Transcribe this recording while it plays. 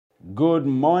Good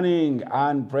morning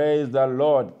and praise the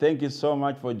Lord. Thank you so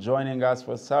much for joining us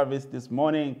for service this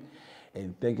morning.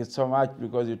 And thank you so much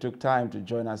because you took time to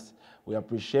join us. We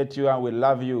appreciate you and we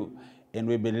love you. And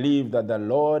we believe that the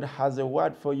Lord has a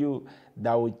word for you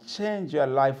that will change your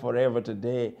life forever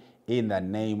today in the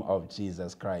name of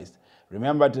Jesus Christ.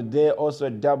 Remember, today also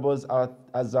doubles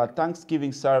as our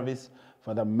Thanksgiving service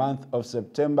for the month of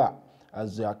September.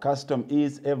 As our custom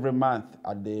is every month,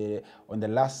 on the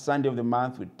last Sunday of the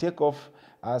month, we take off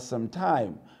some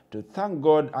time to thank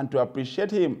God and to appreciate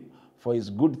Him for His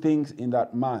good things in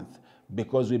that month,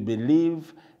 because we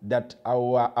believe that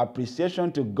our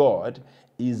appreciation to God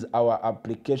is our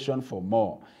application for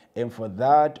more. And for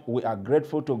that, we are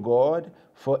grateful to God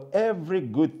for every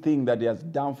good thing that He has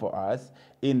done for us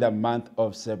in the month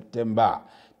of September.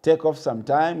 Take off some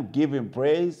time, give Him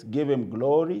praise, give Him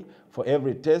glory for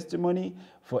every testimony,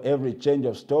 for every change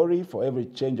of story, for every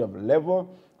change of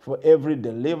level, for every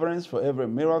deliverance, for every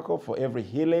miracle, for every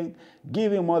healing.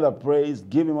 Give Him all the praise,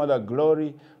 give Him all the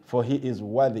glory, for He is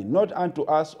worthy. Not unto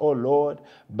us, O Lord,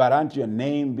 but unto your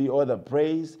name be all the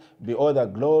praise, be all the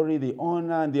glory, the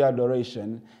honor, and the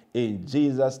adoration. In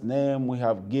Jesus' name we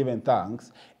have given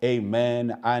thanks.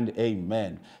 Amen and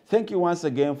amen. Thank you once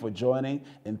again for joining,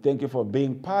 and thank you for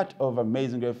being part of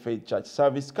Amazing Grace Faith Church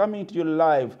service, coming to you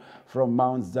live from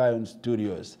Mount Zion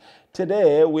Studios.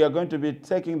 Today we are going to be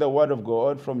taking the Word of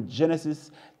God from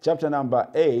Genesis chapter number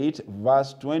 8,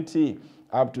 verse 20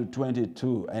 up to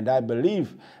 22, and I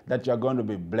believe that you're going to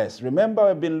be blessed. Remember,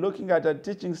 we've been looking at a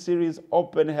teaching series,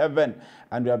 Open Heaven,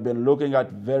 and we have been looking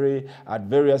at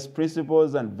various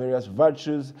principles and various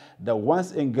virtues that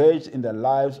once engaged in the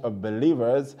lives of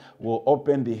believers will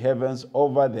open the heavens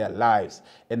over their lives.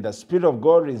 And the Spirit of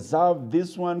God reserved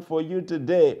this one for you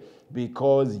today,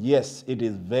 because yes, it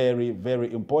is very,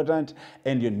 very important,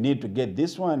 and you need to get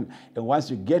this one. And once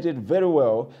you get it very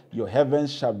well, your heavens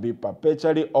shall be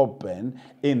perpetually open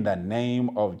in the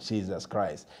name of Jesus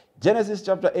Christ. Genesis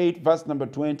chapter 8, verse number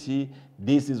 20,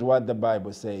 this is what the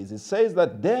Bible says. It says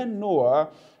that then Noah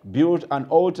built an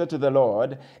altar to the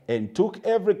Lord, and took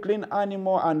every clean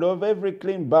animal and of every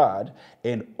clean bird,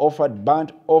 and offered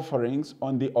burnt offerings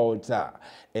on the altar.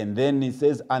 And then it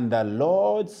says, and the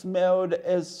Lord smelled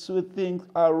a soothing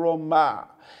aroma.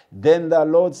 Then the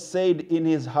Lord said in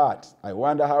his heart, I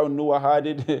wonder how Noah had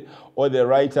it, or the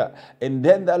writer. And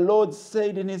then the Lord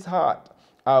said in his heart,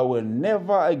 I will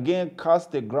never again curse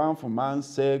the ground for man's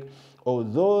sake,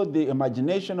 although the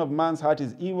imagination of man's heart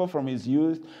is evil from his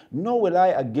youth, nor will I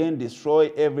again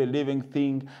destroy every living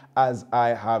thing as I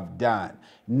have done.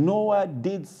 Noah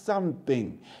did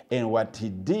something, and what he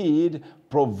did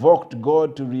provoked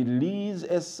God to release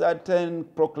a certain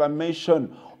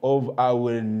proclamation of I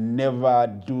will never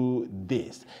do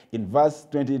this. In verse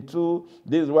 22,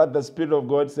 this is what the Spirit of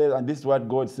God says, and this is what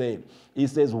God said. He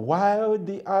says, while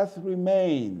the earth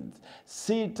remains,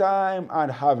 seed time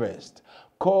and harvest,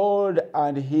 cold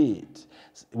and heat,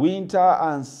 winter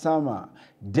and summer,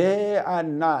 day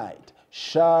and night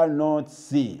shall not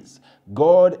cease.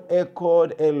 God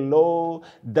echoed a law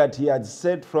that he had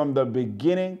set from the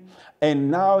beginning,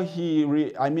 and now he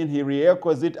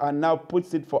re-echoes it and now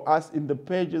puts it for us in the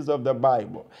pages of the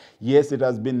Bible. Yes, it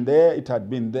has been there. It had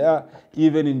been there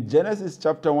even in Genesis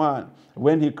chapter 1,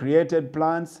 when he created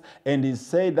plants, and he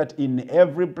said that in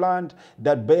every plant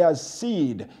that bears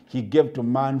seed, he gave to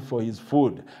man for his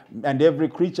food. And every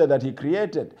creature that he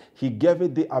created, he gave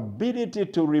it the ability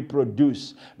to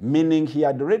reproduce, meaning he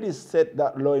had already set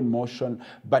that law in motion.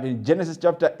 But in Genesis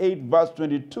chapter 8, verse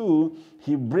 22,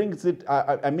 he brings it,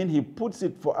 he puts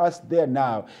it for us there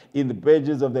now in the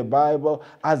pages of the Bible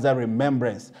as a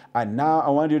remembrance. And now I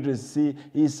want you to see,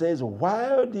 he says,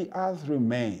 while the earth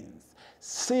remains,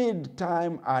 seed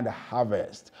time and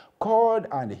harvest, cold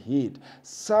and heat,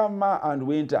 summer and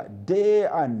winter, day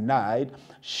and night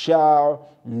shall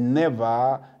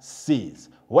never cease.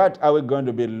 What are we going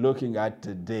to be looking at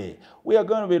today? We are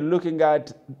going to be looking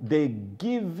at the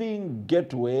giving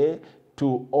gateway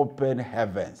to open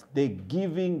heavens. The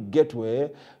giving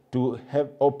gateway to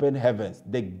open heavens.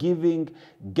 The giving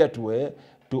gateway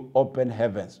to open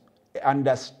heavens.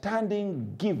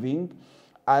 Understanding giving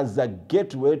as a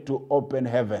gateway to open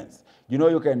heavens. You know,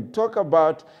 you can talk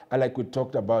about, like we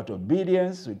talked about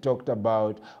obedience, we talked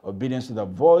about obedience to the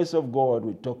voice of God,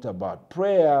 we talked about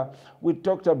prayer, we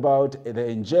talked about the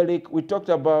angelic, we talked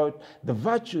about the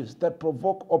virtues that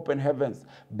provoke open heavens.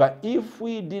 But if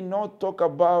we did not talk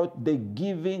about the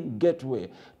giving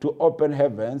gateway to open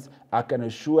heavens, I can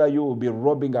assure you we'll be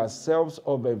robbing ourselves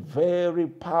of a very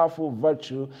powerful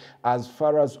virtue as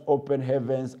far as open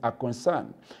heavens are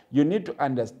concerned. You need to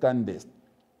understand this.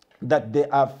 that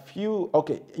there are few,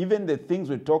 okay, even the things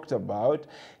we talked about,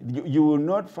 you will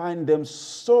not find them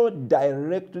so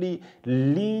directly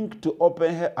linked to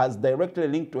directly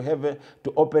linked to heaven,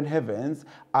 to open heavens,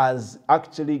 as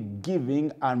actually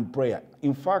giving and prayer.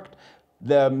 In fact,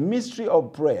 the mystery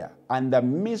of prayer and the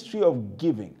mystery of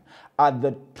giving are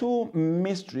the two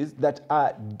mysteries that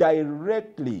are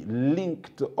directly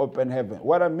linked to open heaven.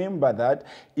 What I mean by that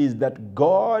is that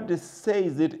God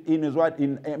says it in His Word,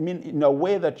 in a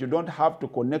way that you don't have to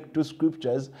connect two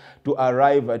scriptures to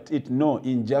arrive at it. No,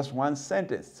 in just one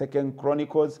sentence. 2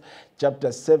 Chronicles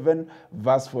chapter 7,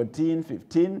 verse 14,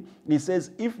 15, it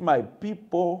says, if my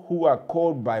people who are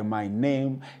called by my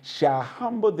name shall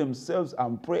humble themselves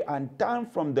and pray and turn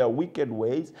from their wicked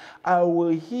ways, I will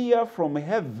hear from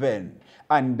heaven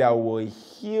and I will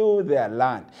heal their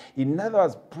land. In other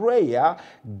words, prayer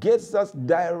gets us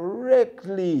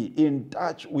directly in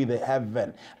touch with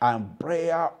heaven, and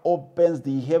prayer opens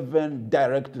the heaven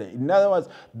directly. In other words,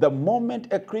 the moment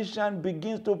a Christian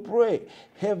begins to pray,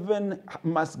 heaven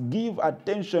must give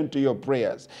attention to your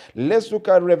prayers. Let's look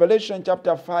at Revelation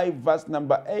chapter 5, verse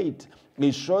number 8.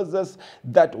 It shows us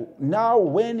that now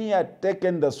when he had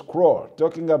taken the scroll,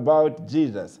 talking about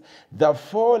Jesus, the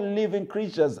 4 living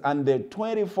creatures and the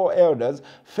 24 elders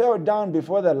fell down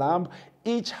before the Lamb,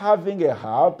 each having a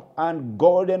harp and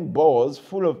golden bowls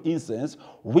full of incense,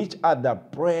 which are the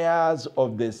prayers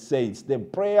of the saints. The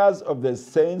prayers of the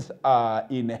saints are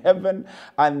in heaven,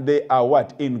 and they are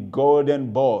what? In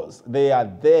golden bowls. They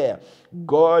are there.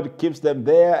 God keeps them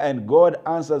there, and God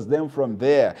answers them from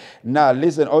there. Now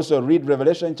listen, also read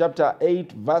Revelation chapter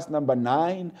 8, verse number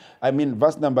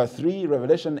 3,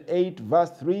 Revelation 8,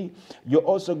 verse 3. You're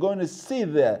also going to see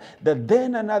there that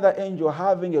then another angel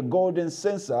having a golden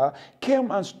censer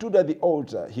came and stood at the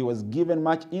altar. He was given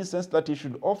much incense that he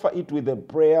should offer it with the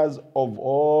prayers of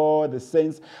all the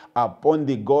saints upon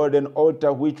the golden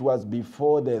altar which was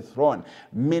before the throne.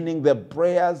 Meaning the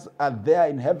prayers are there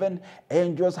in heaven.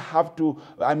 Angels have to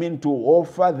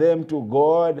offer them to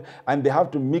God, and they have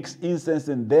to mix incense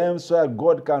in them so that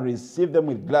God can receive them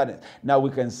with gladness. Now we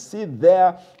can see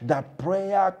there that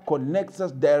prayer connects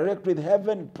us directly with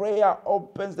heaven. Prayer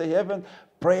opens the heaven.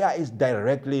 Prayer is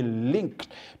directly linked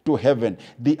to heaven.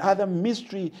 The other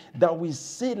mystery that we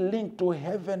see linked to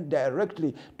heaven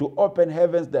directly, to open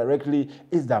heavens directly,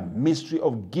 is the mystery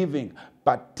of giving,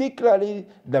 particularly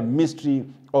the mystery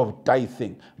of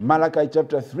tithing. Malachi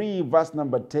chapter 3, verse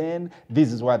number 10,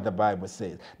 this is what the Bible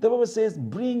says. The Bible says,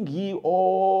 bring ye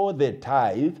all the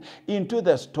tithe into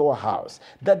the storehouse,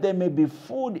 that there may be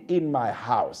food in my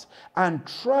house, and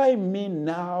try me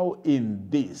now in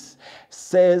this,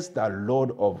 says the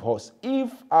Lord of hosts,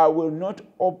 if I will not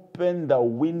open the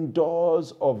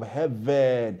windows of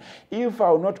heaven. If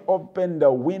I will not open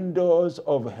the windows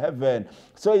of heaven.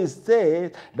 So he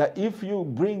says that if you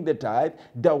bring the tithe,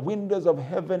 the windows of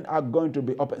heaven are going to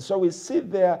be open. So we see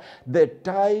there the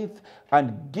tithe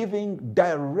and giving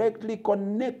directly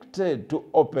connected to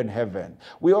open heaven.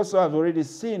 We also have already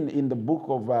seen in the book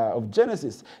of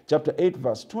Genesis, chapter 8,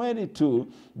 verse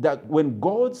 22, that when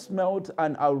God smelled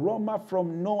an aroma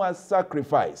from Noah's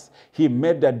sacrifice, he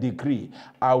made a decree,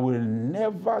 I will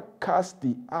never curse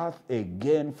the earth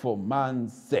again for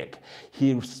man's sake.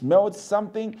 He smelled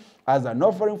something as an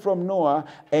offering from Noah,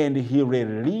 and he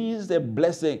released a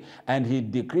blessing, and he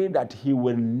decreed that he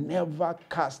will never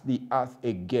curse the earth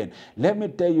again. Let me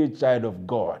tell you, child of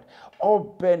God,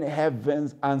 open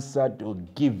heaven's answer to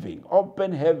giving.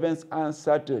 Open heaven's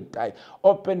answer to tithe.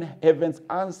 Open heaven's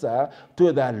answer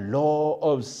to the law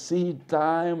of seed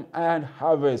time and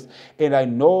harvest. And I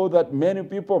know that many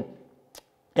people,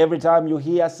 every time you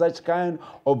hear such kind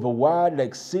of a word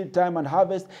like seed time and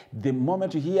harvest, the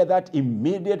moment you hear that,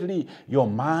 immediately your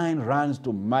mind runs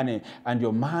to money, and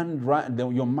your mind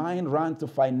runs to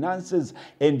finances,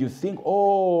 and you think,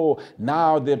 oh,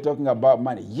 now they're talking about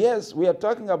money. Yes, we are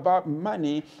talking about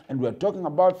money, and we are talking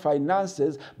about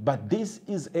finances, but this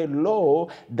is a law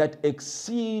that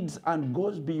exceeds and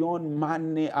goes beyond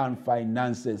money and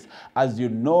finances. As you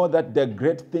know that the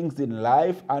great things in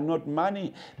life are not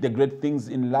money. The great things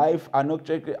in life are not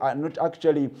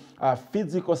actually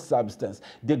physical substance.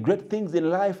 The great things in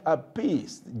life are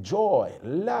peace, joy,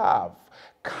 love,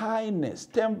 kindness,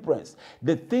 temperance,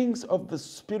 the things of the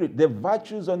spirit, the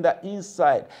virtues on the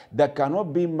inside that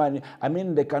cannot be money.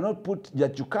 They cannot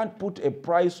that you can't put a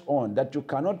price on, that you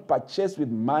cannot purchase with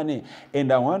money.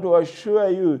 And I want to assure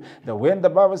you that when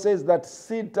the Bible says that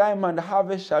seed time and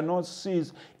harvest shall not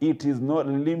cease, it is not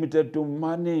limited to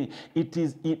money. It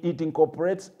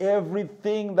incorporates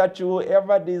everything that you will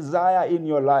ever desire in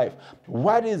your life.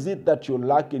 What is it that you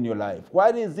lack in your life?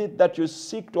 What is it that you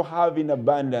seek to have in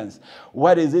abundance? What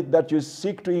What is it that you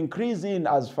seek to increase in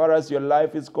as far as your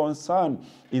life is concerned?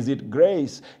 Is it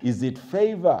grace? Is it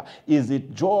favor? Is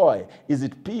it joy? Is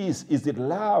it peace? Is it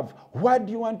love? What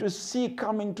do you want to see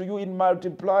coming to you in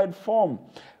multiplied form?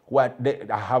 I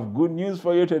have good news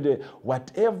for you today.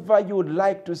 Whatever you would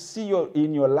like to see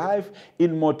in your life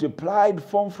in multiplied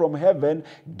form from heaven,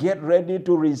 get ready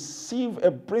to receive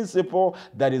a principle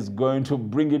that is going to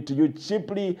bring it to you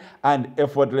cheaply and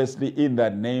effortlessly in the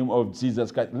name of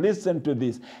Jesus Christ. Listen to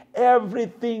this.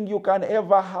 Everything you can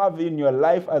ever have in your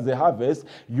life as a harvest,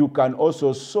 you can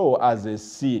also sow as a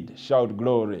seed. Shout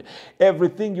glory.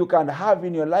 Everything you can have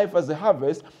in your life as a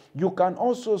harvest, you can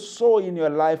also sow in your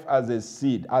life as a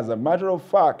seed. As a matter of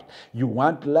fact, you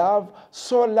want love,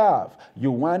 sow love.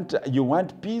 You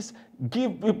want peace,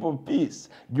 give people peace.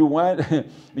 What is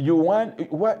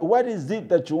it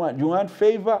that you want? You want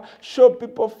favor? Show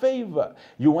people favor.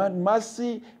 You want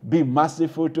mercy? Be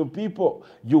merciful to people.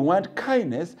 You want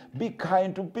kindness? Be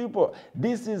kind to people.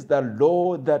 This is the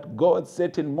law that God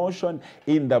set in motion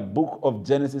in the book of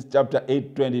Genesis chapter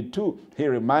 8:22. He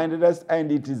reminded us,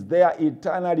 and it is there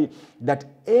eternally, that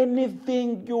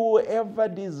anything you ever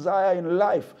desire in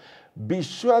life, be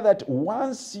sure that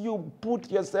once you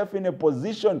put yourself in a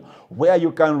position where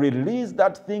you can release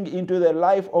that thing into the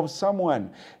life of someone,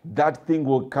 that thing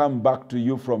will come back to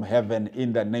you from heaven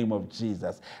in the name of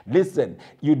Jesus. Listen,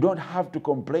 you don't have to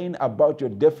complain about your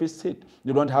deficit.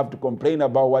 You don't have to complain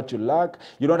about what you lack.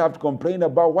 You don't have to complain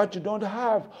about what you don't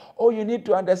have. All you need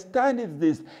to understand is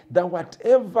this, that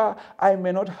whatever I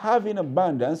may not have in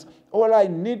abundance, all I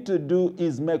need to do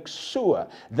is make sure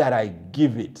that I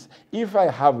give it. If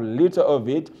I have little of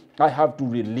it, I have to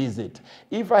release it.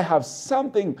 If I have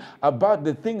something about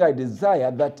the thing I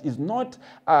desire that is not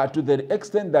to the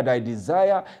extent that I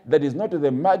desire, that is not to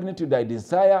the magnitude I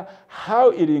desire, how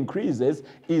it increases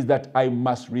is that I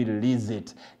must release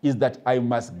it, is that I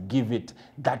must give it.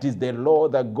 That is the law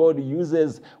that God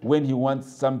uses when he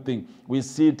wants something. We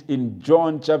see it in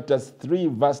John chapter 3,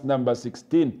 verse number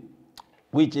 16.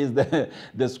 Which is the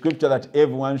scripture that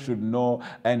everyone should know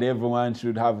and everyone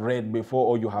should have read before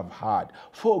or you have heard.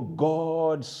 For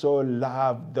God so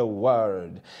loved the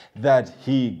world that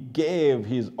he gave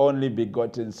his only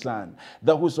begotten Son,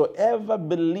 that whosoever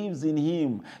believes in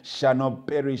him shall not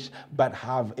perish but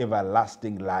have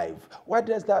everlasting life. What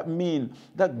does that mean?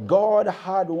 That God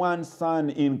had one Son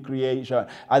in creation,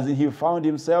 as in he found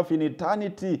himself in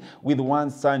eternity with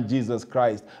one Son, Jesus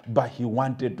Christ, but he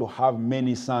wanted to have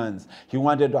many sons. He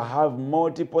wanted to have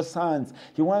multiple sons.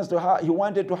 He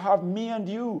wanted to have me and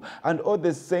you and all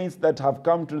the saints that have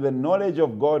come to the knowledge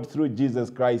of God through Jesus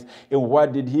Christ. And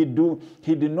what did he do?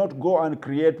 He did not go and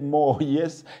create more.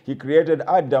 Yes, he created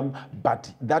Adam,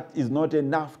 but that is not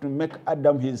enough to make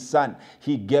Adam his son.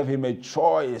 He gave him a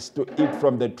choice to eat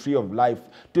from the tree of life,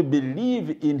 to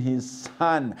believe in his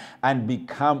Son and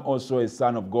become also a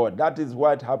son of God. That is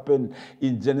what happened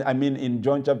in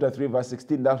John chapter 3 verse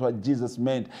 16. That's what Jesus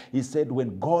meant. He said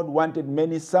when God wanted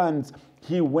many sons,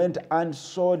 he went and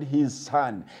sold his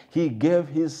Son. He gave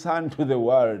his Son to the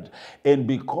world. And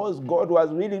because God was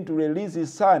willing to release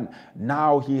his Son,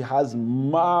 now he has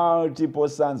multiple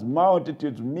sons,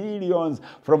 multitudes, millions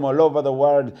from all over the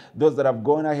world. Those that have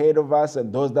gone ahead of us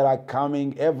and those that are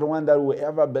coming, everyone that will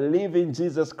ever believe in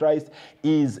Jesus Christ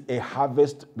is a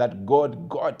harvest that God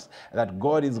got, that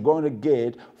God is going to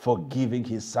get for giving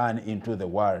his Son into the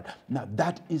world. Now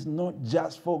that is not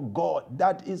just for God,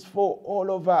 that is for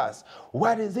all of us.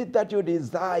 What is it that you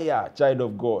desire, child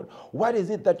of God? What is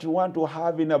it that you want to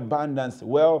have in abundance?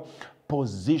 Well,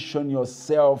 position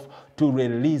yourself to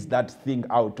release that thing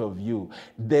out of you.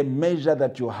 The measure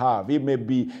that you have, it may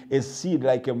be a seed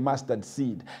like a mustard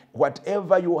seed.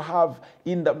 Whatever you have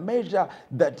in the measure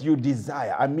that you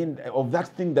desire, of that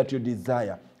thing that you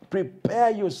desire,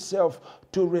 prepare yourself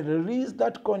to release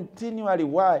that continually.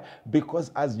 Why?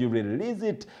 Because as you release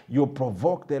it, you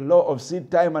provoke the law of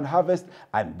seed time and harvest,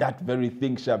 and that very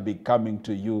thing shall be coming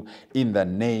to you in the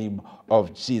name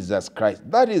of Jesus Christ.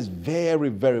 That is very,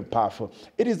 very powerful.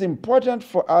 It is important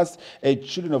for us,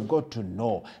 children of God, to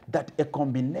know that a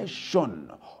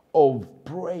combination of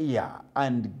prayer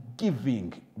and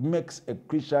giving makes a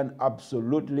Christian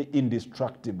absolutely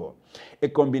indestructible. A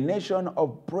combination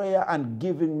of prayer and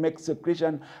giving makes a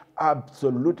Christian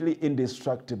absolutely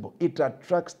indestructible. It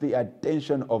attracts the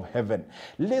attention of heaven.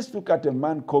 Let's look at a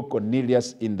man called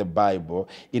Cornelius in the Bible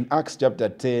in Acts chapter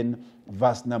 10,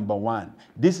 verse number 1.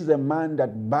 This is a man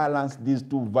that balanced these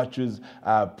two virtues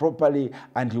properly,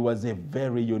 and he was a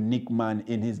very unique man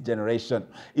in his generation.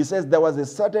 It says there was a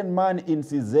certain man in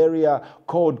Caesarea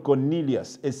called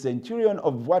Cornelius, a centurion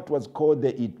of what was called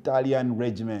the Italian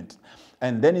regiment,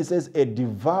 And then he says, a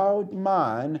devout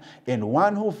man and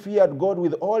one who feared God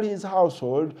with all his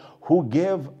household, who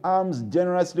gave alms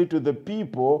generously to the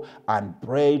people and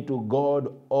prayed to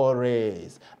God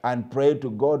always. And prayed to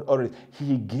God always.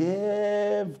 He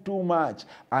gave too much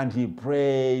and he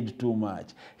prayed too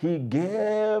much. He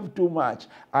gave too much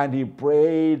and he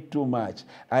prayed too much.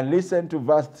 And listen to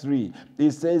verse 3.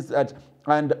 It says that,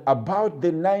 and about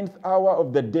the 9th hour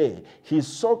of the day, he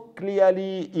saw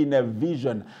clearly in a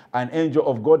vision an angel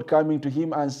of God coming to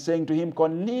him and saying to him,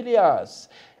 Cornelius.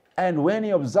 And when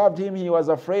he observed him, he was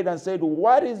afraid and said,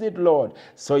 what is it, Lord?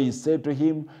 So he said to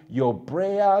him, your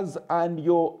prayers and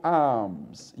your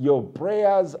alms, your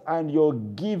prayers and your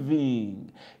giving,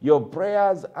 your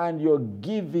prayers and your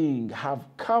giving have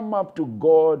come up to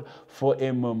God for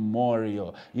a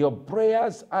memorial. Your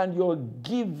prayers and your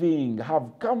giving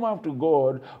have come up to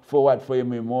God for what? For a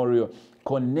memorial.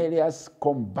 Cornelius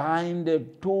combined the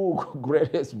two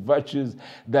greatest virtues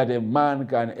that a man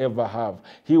can ever have.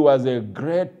 He was a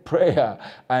great prayer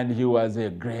and he was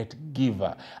a great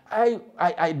giver.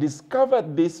 I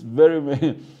discovered this very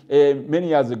many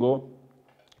years ago.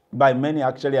 By many,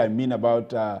 actually, I mean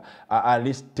about at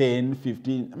least 10,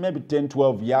 15, maybe 10,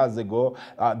 12 years ago,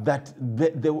 that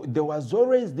there was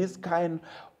always this kind.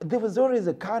 There was always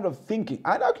a kind of thinking,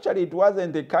 and actually it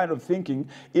wasn't a kind of thinking,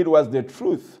 it was the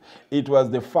truth, it was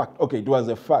the fact, okay, it was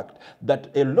a fact, that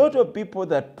a lot of people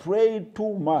that prayed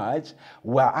too much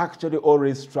were actually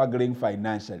always struggling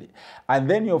financially. And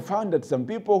then you found that some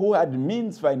people who had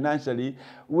means financially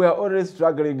were always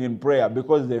struggling in prayer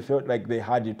because they felt like they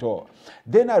had it all.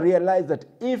 Then I realized that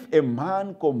if a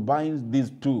man combines these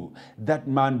two, that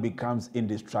man becomes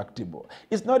indestructible.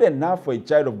 It's not enough for a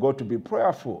child of God to be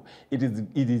prayerful. It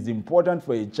is important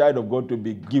for a child of God to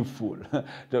be giveful,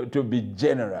 to be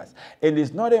generous. And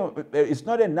it's not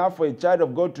enough for a child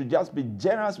of God to just be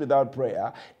generous without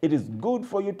prayer. It is good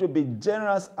for you to be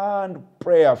generous and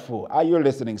prayerful. Are you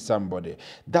listening, somebody?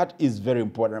 That is very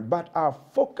important. But our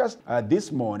focus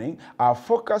this morning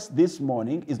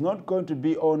is not going to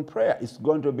be on prayer. It's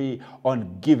going to be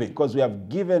on giving, because we have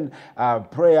given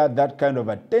prayer that kind of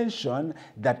attention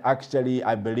that actually,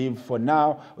 I believe for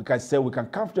now, we can say we can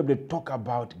comfortably talk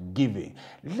about giving.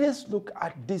 Let's look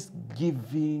at this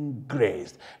giving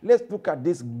grace. Let's look at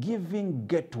this giving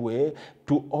gateway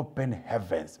to open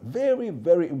heavens. Very,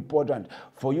 very important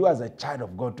for you as a child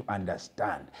of God to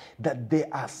understand that there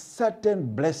are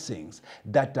certain blessings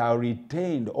that are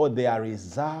retained or they are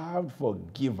reserved for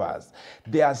givers.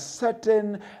 There are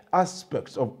certain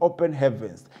aspects of open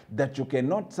heavens that you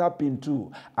cannot tap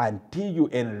into until you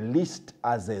enlist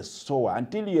as a sower,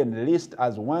 until you enlist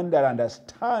as one that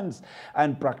understands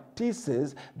and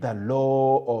practices the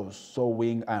law of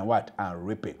sowing and what? And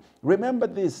reaping. Remember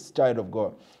this, child of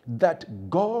God, that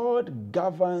God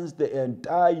governs the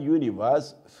entire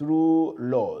universe through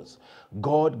laws.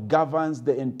 God governs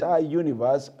the entire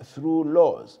universe through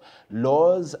laws.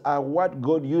 Laws are what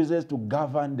God uses to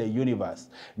govern the universe.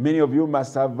 Many of you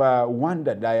must have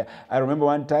wondered. I remember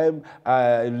one time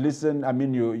I listened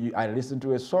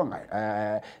to a song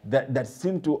that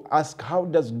seemed to ask, how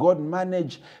does God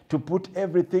manage to put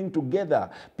everything together?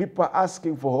 People are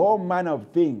asking for all manner of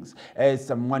things.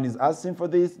 Someone is asking for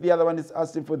this, the other one is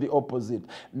asking for the opposite.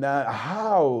 Now,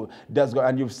 how does God,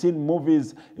 and you've seen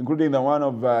movies, including the one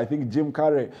of, I think, Jim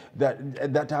Carrey,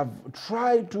 that have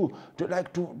tried to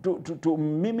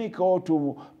mimic or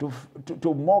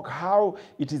to mock how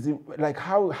it is, like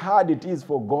how hard it is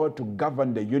for God to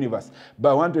govern the universe.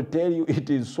 But I want to tell you, it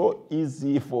is so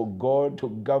easy for God to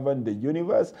govern the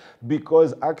universe,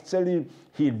 because actually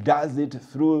he does it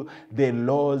through the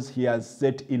laws he has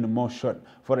set in motion.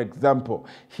 For example,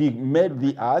 he made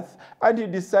the earth and he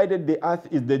decided the earth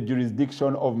is the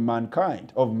jurisdiction of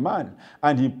mankind, of man.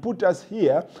 And he put us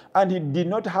here, and he did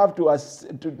not have to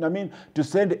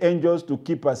send angels to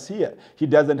keep us here. He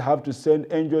doesn't have to send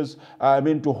angels,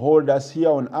 to hold us here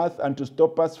on earth and to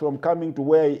stop us from coming to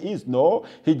where he is. No,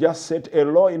 he just set a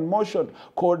law in motion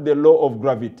called the law of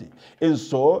gravity. And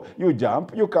so you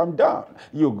jump, you come down.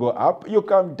 You go up, you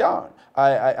come down.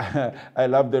 I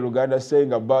love the Luganda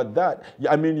saying about that.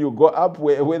 I mean, you go up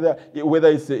whether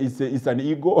it's an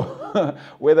ego,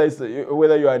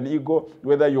 whether you're an ego,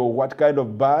 whether you're what kind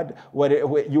of bird,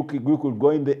 you could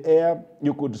go in the air,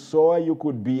 you could soar, you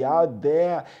could be out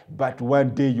there, but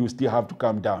one day you still have to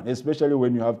come down, especially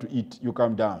when you have to eat, you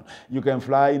come down. You can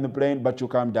fly in the plane, but you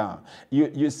come down.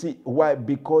 You see why?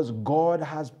 Because God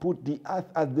has put the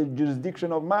earth as the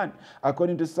jurisdiction of man,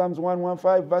 according to Psalms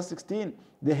 115, verse 16.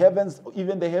 The heavens,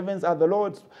 even the heavens are the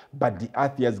Lord's, but the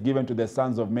earth he has given to the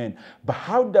sons of men. But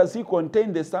how does he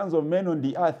contain the sons of men on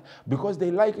the earth? Because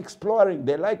they like exploring,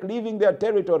 they like leaving their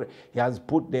territory. He has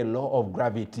put the law of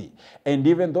gravity. And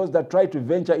even those that try to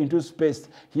venture into space,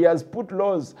 he has put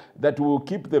laws that will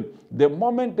keep them. The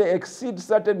moment they exceed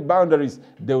certain boundaries,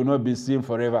 they will not be seen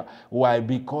forever. Why?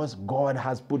 Because God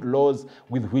has put laws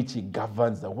with which he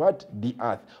governs the what? The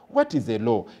earth. What is a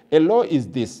law? A law is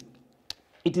this.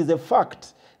 It is a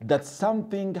fact that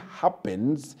something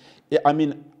happens,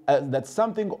 that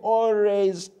something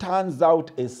always turns out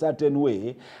a certain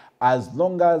way as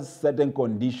long as certain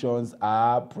conditions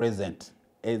are present.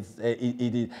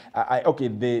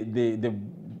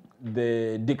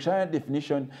 The dictionary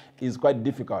definition is quite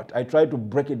difficult. I try to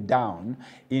break it down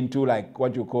into like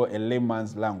what you call a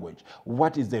layman's language.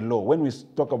 What is the law? When we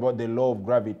talk about the law of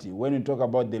gravity, when we talk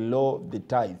about the law of the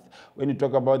tithe, when we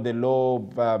talk about the law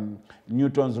of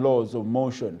Newton's laws of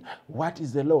motion, what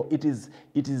is the law? It is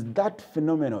that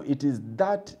phenomenon. It is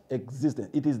that existence.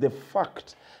 It is the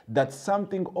fact that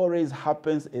something always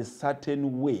happens a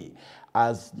certain way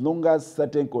as long as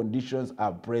certain conditions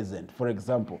are present. For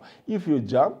example, if you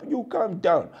jump, you come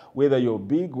down. Whether you're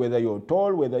big, whether you're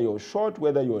tall, whether you're short,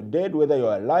 whether you're dead, whether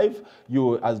you're alive,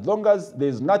 as long as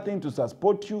there's nothing to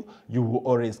support you, you will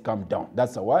always come down.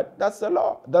 That's a what? That's the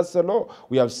law. That's the law.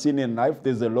 We have seen in life,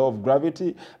 there's a law of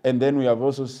gravity. And then we have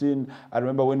also seen, I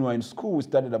remember when we were in school, we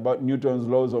studied about Newton's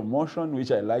laws of motion,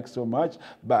 which I like so much.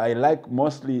 But I like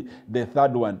mostly the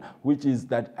third one, which is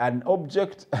that an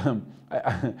object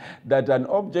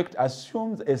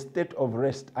assumes a state of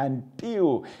rest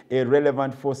until a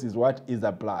relevant force is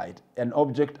applied. An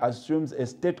object assumes a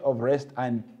state of rest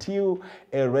until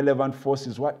a relevant force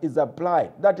is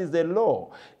applied. That is the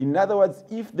law. In other words,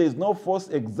 if there's no force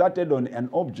exerted on an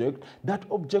object, that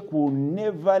object will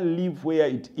never leave where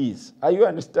it is. Are you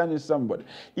understanding somebody?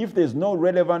 If there's no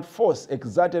relevant force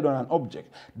exerted on an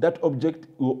object, that object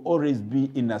will always be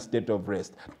in a state of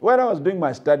rest. When I was doing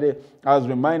my study, I was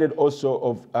reminded also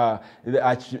of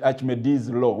the Archimedes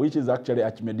law, which is actually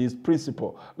Archimedes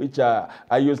principle, which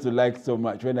I used to like so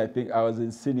much when I think I was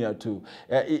in senior two.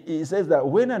 It says that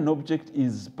when an object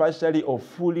is partially or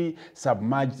fully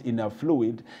submerged in a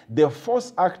fluid, the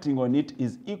force acting on it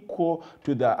is equal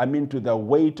to the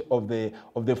weight of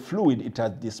the fluid it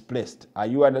has displaced.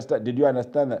 Did you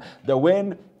understand that? That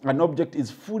when an object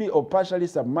is fully or partially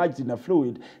submerged in a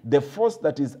fluid, the force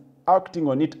that is acting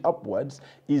on it upwards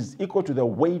is equal to the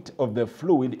weight of the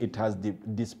fluid it has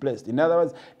displaced. In other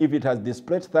words, if it has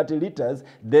displaced 30 liters,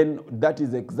 then that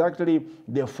is exactly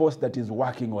the force that is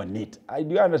working on it. Do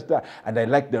you understand? And I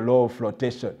like the law of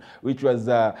flotation, which was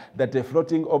that a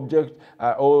floating object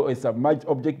or a submerged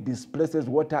object displaces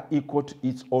water equal to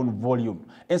its own volume.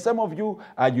 And some of you,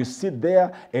 you sit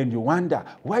there and you wonder,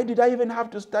 why did I even have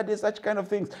to study such kind of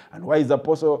things? And why is the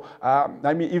apostle,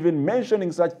 even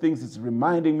mentioning such things, it's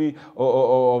reminding me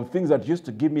of things that used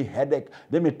to give me headache.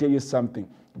 Let me tell you something.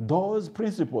 Those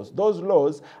principles, those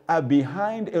laws are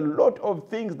behind a lot of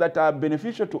things that are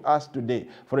beneficial to us today.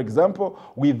 For example,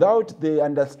 without the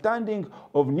understanding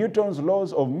of Newton's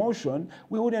laws of motion,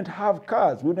 we wouldn't have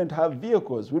cars, we wouldn't have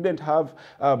vehicles, we wouldn't have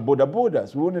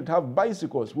bodabodas, we wouldn't have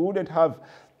bicycles, we wouldn't have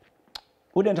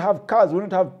cars, we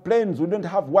wouldn't have planes, we wouldn't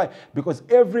have why? Because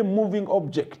every moving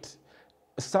object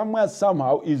somewhere,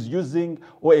 somehow is using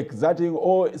or exerting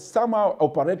or somehow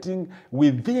operating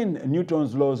within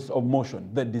Newton's laws of motion,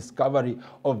 the discovery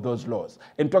of those laws.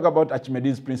 And talk about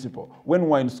Archimedes' principle. When we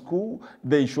were in school,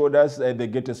 they showed us they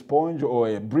get a sponge or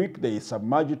a brick, they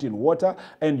submerge it in water,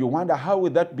 and you wonder how will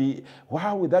that be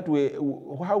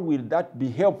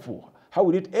helpful? How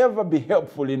will it ever be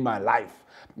helpful in my life?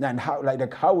 And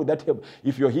how would that help?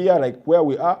 If you're here, like where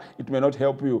we are, it may not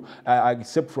help you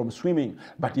except from swimming.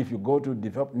 But if you go to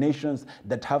developed nations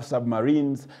that have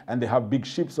submarines and they have big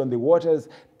ships on the waters,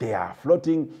 they are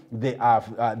floating, they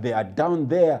are down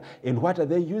there. And what are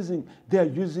they using? They are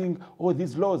using all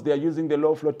these laws. They are using the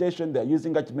law of flotation. They are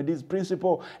using Archimedes'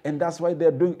 principle. And that's why they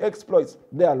are doing exploits.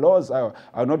 Their laws, I'll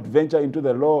not venture into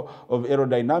the law of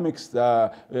aerodynamics.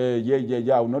 I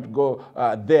will not go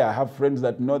there. I have friends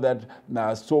that know that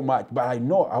so much. But I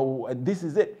know this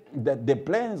is it, that the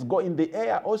planes go in the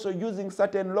air also using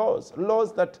certain laws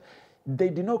that they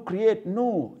did not create.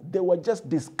 No, they were just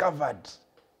discovered.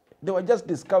 They were just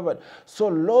discovered. So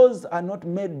laws are not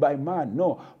made by man.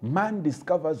 No, man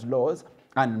discovers laws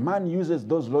and man uses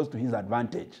those laws to his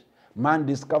advantage. Man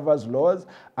discovers laws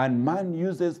and man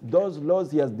uses those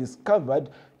laws he has discovered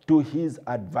to his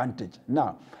advantage.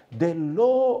 Now, the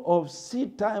law of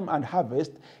seed time and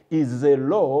harvest is a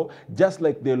law just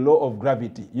like the law of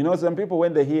gravity. You know, some people,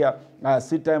 when they hear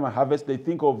seed time and harvest, they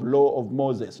think of law of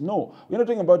Moses. No, we're not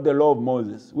talking about the law of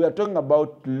Moses. We are talking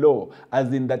about law,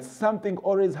 as in that something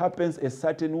always happens a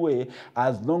certain way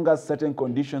as long as certain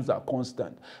conditions are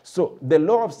constant. So the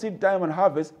law of seed time and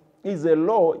harvest is a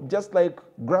law, just like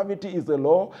gravity is a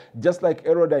law, just like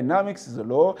aerodynamics is a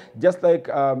law, just like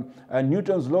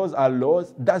Newton's laws are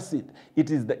laws. That's it. It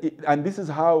is and this is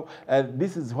how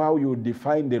you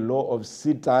define the law of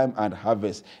seed time and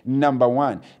harvest. Number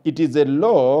one, it is a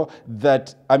law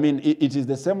that, it is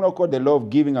the same law called the law of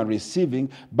giving and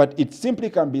receiving, but it simply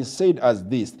can be said as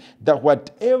this: that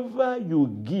whatever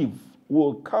you give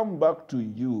will come back to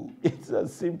you. It's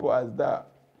as simple as that.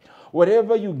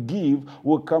 Whatever you give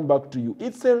will come back to you.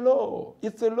 It's a law.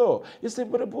 It's a law. You say,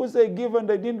 but Apostle, I gave and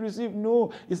I didn't receive.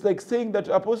 No, it's like saying that,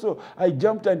 Apostle, I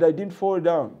jumped and I didn't fall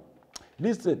down.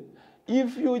 Listen,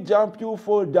 if you jump, you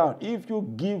fall down. If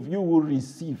you give, you will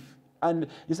receive. And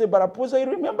you say, but Apostle, I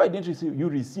remember I didn't receive. You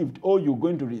received, or you're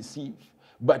going to receive.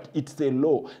 But it's a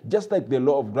law, just like the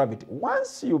law of gravity.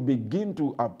 Once you begin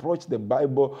to approach the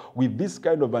Bible with this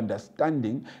kind of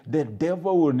understanding, the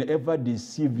devil will never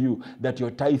deceive you that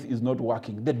your tithe is not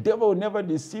working. The devil will never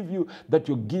deceive you that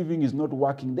your giving is not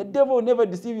working. The devil will never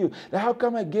deceive you that how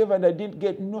come I gave and I didn't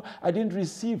get, no, I didn't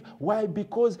receive. Why?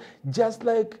 Because just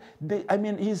like,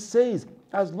 he says,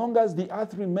 as long as the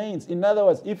earth remains. In other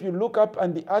words, if you look up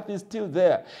and the earth is still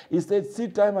there, he said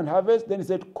seed time and harvest. Then he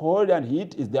said cold and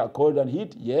heat. Is there cold and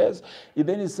heat? Yes.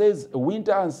 Then he says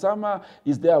winter and summer.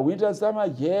 Is there winter and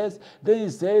summer? Yes. Then he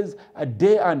says a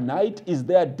day and night. Is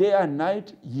there day and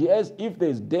night? Yes. If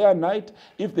there's day and night,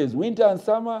 if there's winter and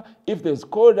summer, if there's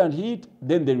cold and heat,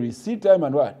 then there is seed time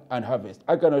and what? And harvest.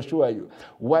 I can assure you.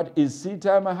 What is seed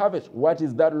time and harvest? What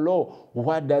is that law?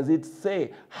 What does it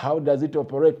say? How does it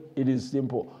operate? It is simple.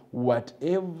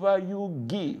 Whatever you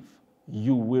give,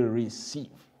 you will receive.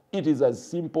 It is as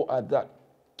simple as that.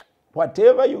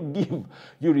 Whatever you give,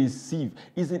 you receive.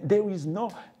 There is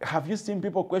no, have you seen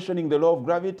people questioning the law of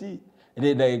gravity?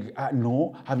 They're like,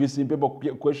 no. Have you seen people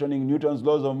questioning Newton's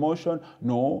laws of motion?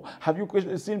 No. Have you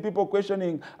seen people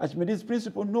questioning Archimedes'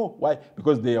 principle? No. Why?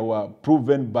 Because they were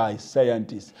proven by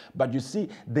scientists. But you see,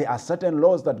 there are certain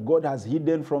laws that God has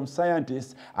hidden from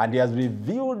scientists, and he has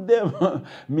revealed them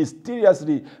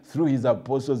mysteriously through his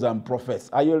apostles and prophets.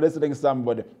 Are you listening,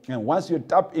 somebody? And once you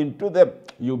tap into them,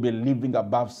 you'll be living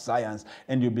above science,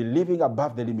 and you'll be living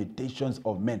above the limitations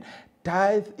of men.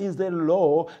 Tithe is the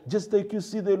law, just like you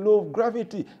see the law of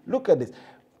gravity. Look at this.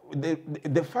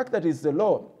 The fact that it's the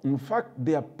law, in fact,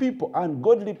 there are people,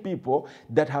 ungodly people,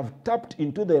 that have tapped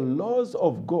into the laws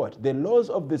of God, the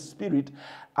laws of the Spirit,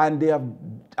 and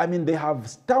they have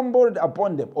stumbled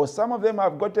upon them, or some of them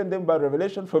have gotten them by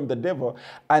revelation from the devil,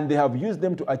 and they have used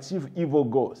them to achieve evil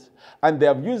goals, and they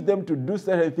have used them to do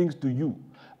certain things to you,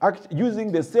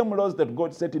 using the same laws that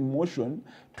God set in motion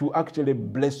to actually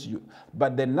bless you.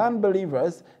 But the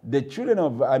non-believers, the children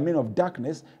of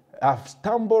darkness, have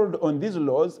stumbled on these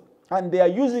laws, and they are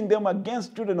using them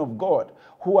against children of God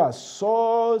who are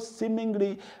so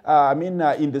seemingly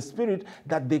in the Spirit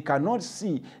that they cannot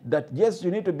see that, yes,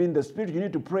 you need to be in the Spirit, you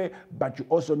need to pray, but you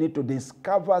also need to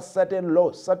discover certain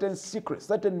laws, certain secrets,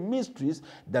 certain mysteries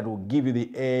that will give you the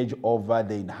edge over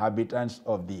the inhabitants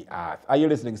of the earth. Are you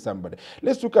listening, somebody?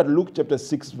 Let's look at Luke chapter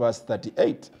 6, verse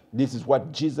 38. This is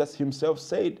what Jesus himself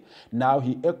said. Now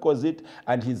he echoes it,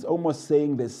 and he's almost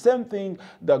saying the same thing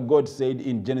that God said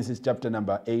in Genesis chapter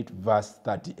number 8, verse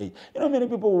 38. You know, many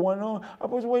people want to know,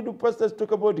 why do pastors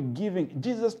talk about giving?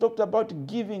 Jesus talked about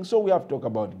giving, so we have to talk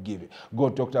about giving.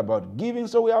 God talked about giving,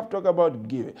 so we have to talk about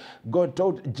giving.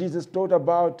 Jesus taught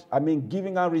about,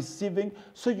 giving and receiving,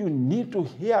 so you need to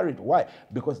hear it. Why?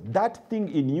 Because that thing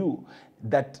in you,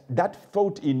 that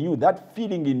thought in you, that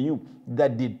feeling in you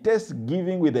that detests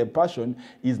giving with a passion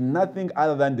is nothing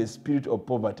other than the spirit of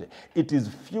poverty. It is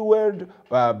fueled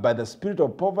by the spirit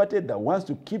of poverty that wants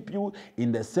to keep you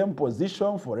in the same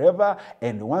position forever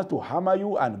and wants to hammer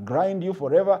you and grind you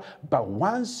forever. But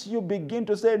once you begin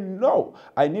to say, no,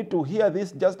 I need to hear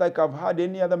this just like I've heard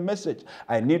any other message,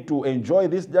 I need to enjoy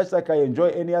this just like I enjoy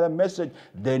any other message,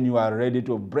 then you are ready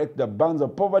to break the bonds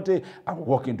of poverty and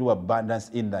walk into abundance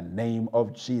in the name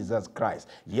of Jesus Christ.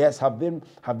 Yes, are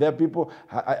there people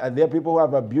who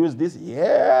have abused this?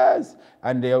 Yes.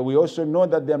 And we also know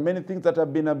that there are many things that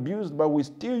have been abused, but we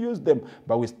still use them,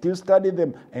 but we still study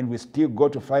them, and we still go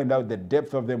to find out the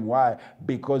depth of them. Why?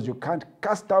 Because you can't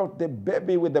cast out the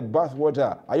baby with the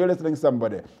bathwater. Are you listening,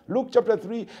 somebody? Luke chapter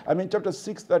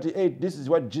 6:38, this is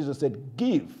what Jesus said: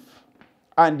 give,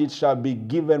 and it shall be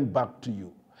given back to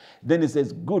you. Then it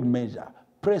says, good measure,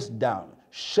 pressed down,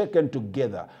 shaken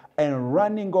together, and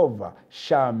running over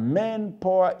shall men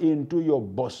pour into your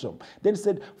bosom. Then it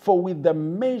said, for with the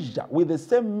measure, with the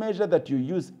same measure that you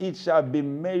use, it shall be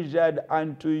measured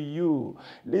unto you.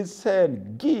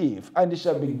 Listen, give, and it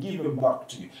shall be given back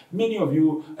to you. Many of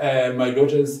you, my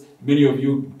daughters, many of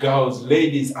you girls,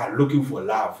 ladies are looking for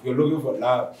love. You're looking for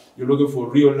love. You're looking for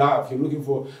real love. You're looking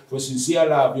for sincere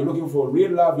love. You're looking for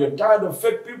real love. You're tired of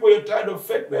fake people. You're tired of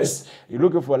fakeness. You're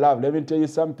looking for love. Let me tell you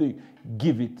something.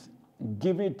 Give it.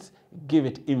 Give it, give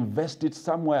it, invest it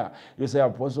somewhere. You say,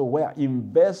 Apostle, where?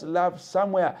 Invest love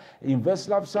somewhere. Invest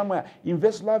love somewhere.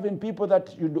 Invest love in people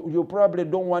that you probably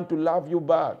don't want to love you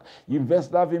back.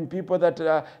 Invest love in people that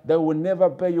will never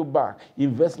pay you back.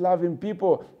 Invest love in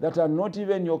people that are not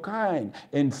even your kind,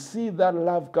 and see that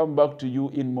love come back to you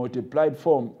in multiplied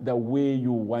form the way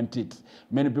you want it.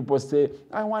 Many people say,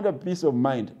 I want a peace of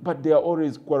mind, but they are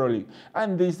always quarreling.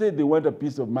 And they say they want a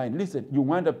peace of mind. Listen, you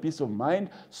want a peace of mind?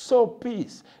 So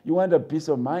peace. You want a peace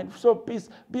of mind? So peace.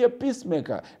 Be a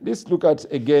peacemaker. Let's look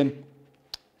at again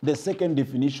the second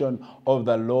definition of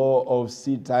the law of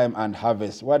seed time and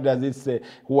harvest. What does it say?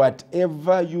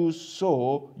 Whatever you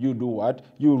sow, you do what?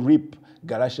 You reap.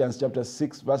 Galatians chapter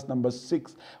 6, verse number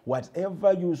 6.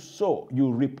 Whatever you sow,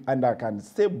 you reap. And I can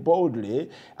say boldly,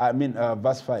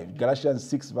 verse 5. Galatians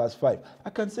 6, verse 5. I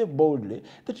can say boldly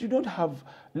that you don't have,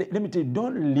 let me tell you,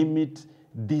 don't limit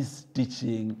this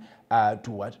teaching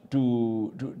to what?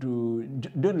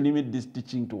 Don't limit this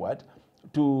teaching to what?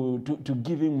 To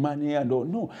giving money and all.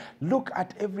 No. Look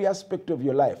at every aspect of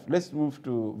your life. Let's move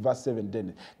to verse 7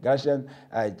 then. Galatians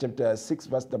chapter 6,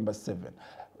 verse number 7.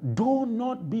 Do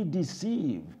not be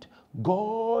deceived.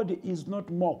 God is not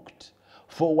mocked.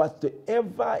 For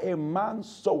whatsoever a man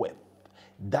soweth,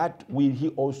 that will he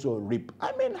also reap.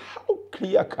 I mean, how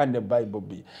clear can the Bible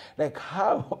be? Like,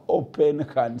 how open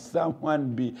can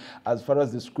someone be as far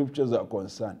as the scriptures are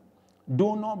concerned?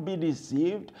 Do not be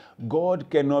deceived. God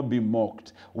cannot be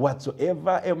mocked.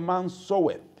 Whatsoever a man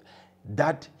soweth,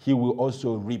 that he will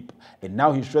also reap. And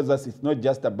now he shows us it's not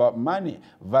just about money.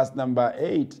 Verse number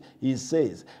 8, he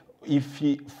says,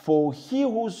 for he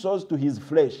who sows to his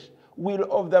flesh will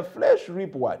of the flesh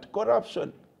reap what?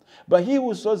 Corruption. But he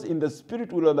who sows in the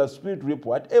Spirit will of the Spirit reap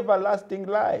what? Everlasting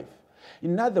life.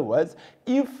 In other words,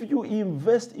 if you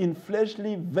invest in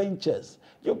fleshly ventures,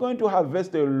 you're going to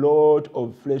harvest a lot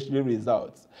of fleshly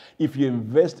results. If you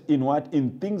invest in what?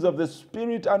 In things of the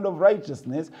Spirit and of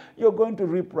righteousness, you're going to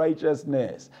reap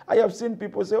righteousness. I have seen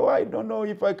people say, oh, I don't know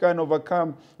if I can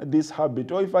overcome this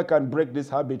habit or if I can break this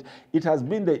habit. It has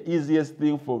been the easiest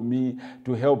thing for me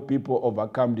to help people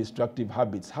overcome destructive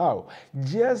habits. How?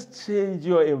 Just change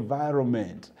your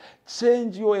environment.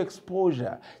 Change your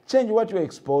exposure. Change what you're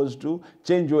exposed to.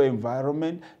 Change your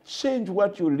environment. Change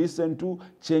what you listen to.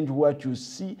 Change what you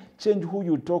see. Change who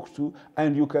you talk to.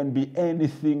 And you can be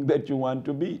anything that you want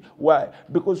to be. Why?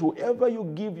 Because whoever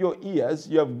you give your ears,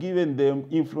 you have given them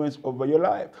influence over your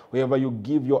life. Whoever you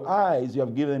give your eyes, you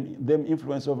have given them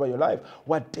influence over your life.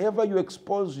 Whatever you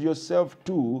expose yourself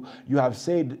to, you have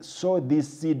said, sow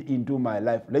this seed into my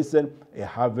life. Listen, a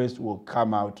harvest will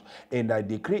come out. And I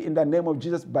decree in the name of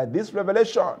Jesus, by this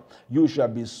revelation, you shall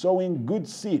be sowing good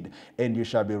seed and you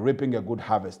shall be reaping a good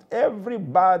harvest. Every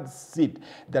bad seed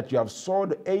that you have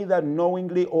sowed, either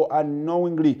knowingly or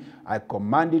unknowingly, I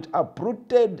command it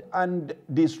uprooted and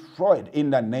destroyed in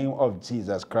the name of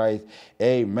Jesus Christ.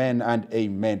 Amen and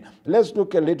amen. Let's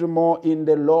look a little more in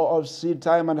the law of seed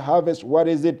time and harvest. What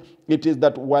is it? It is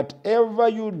that whatever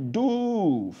you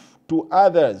do to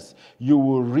others, you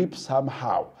will reap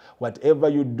somehow. Whatever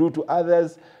you do to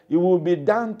others, it will be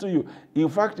done to you. In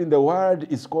fact, in the word,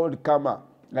 it's called karma.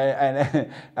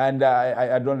 And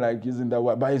I don't like using that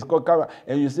word, but it's called karma.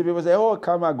 And you see people say, oh,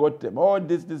 karma got them. Oh,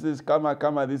 this is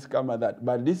karma, this, karma, that.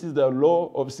 But this is the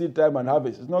law of seed time and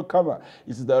harvest. It's not karma.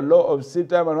 It's the law of seed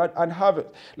time and harvest.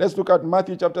 Let's look at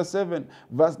Matthew chapter 7,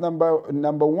 verse number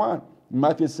 1.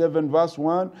 Matthew 7, verse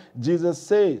 1, Jesus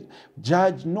says,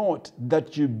 judge not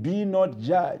that you be not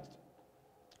judged.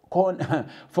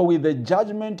 For with the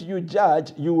judgment you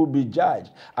judge, you will be judged.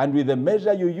 And with the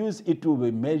measure you use, it will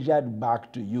be measured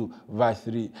back to you. Verse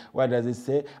 3. What does it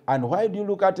say? And why do you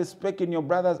look at a speck in your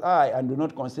brother's eye and do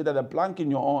not consider the plank in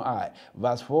your own eye?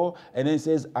 Verse 4. And then it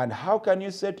says, and how can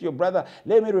you say to your brother,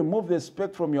 let me remove the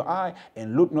speck from your eye,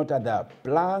 and look not at the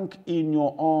plank in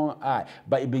your own eye?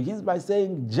 But it begins by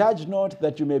saying, judge not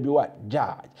that you may be what?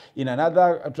 Judge. In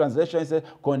another translation, it says,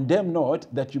 condemn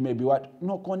not that you may be what?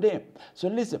 No, condemn. So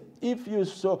listen.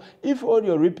 If all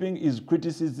you're reaping is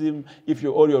criticism, if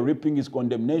all you're reaping is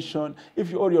condemnation,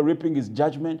 if all you're reaping is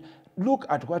judgment, look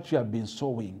at what you have been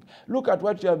sowing. Look at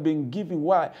what you have been giving.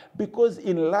 Why? Because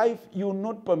in life, you're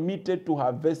not permitted to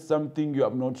harvest something you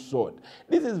have not sowed.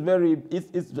 This is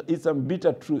it's a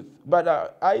bitter truth. But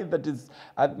I that is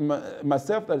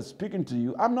myself that is speaking to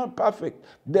you, I'm not perfect.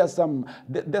 There's some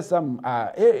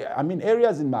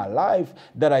areas in my life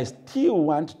that I still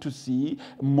want to see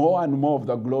more and more of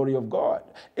the glory of God.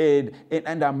 And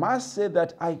I must say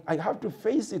that I have to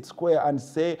face it square and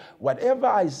say, whatever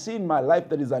I see in my life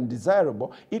that is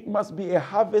undesirable, it must be a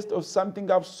harvest of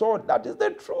something I've sowed. That is the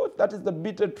truth. That is the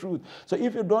bitter truth. So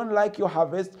if you don't like your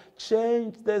harvest,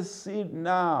 change the seed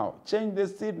now. Change the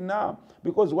seed now.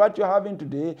 Because what you're having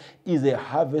today is a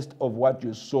harvest of what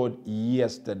you sowed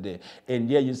yesterday. And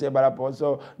here you say, but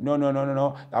Apostle,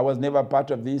 no. I was never part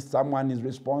of this. Someone is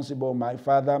responsible. My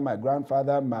father, my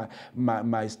grandfather,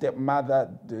 my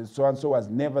stepmother, so-and-so was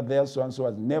never there. So-and-so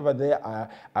was never there.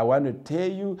 I want to tell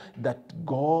you that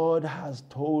God has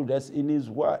told us in his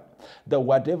word that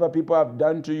whatever people have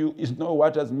done to you is not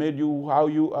what has made you how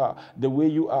you are, the way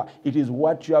you are. It is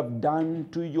what you have done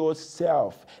to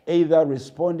yourself, either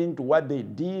responding to what they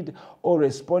did or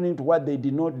responding to what they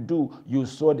did not do. You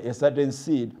sowed a certain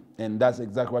seed. And that's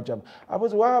exactly what you have. How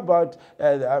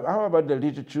about the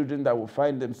little children that will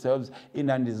find themselves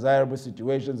in undesirable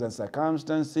situations and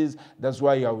circumstances? That's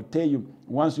why I will tell you,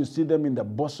 once you see them in the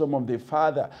bosom of the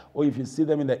Father, or if you see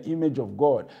them in the image of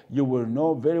God, you will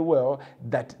know very well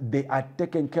that they are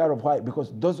taken care of. Why?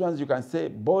 Because those ones you can say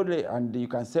boldly and you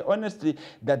can say honestly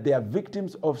that they are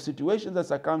victims of situations and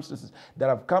circumstances that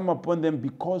have come upon them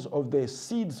because of the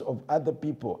seeds of other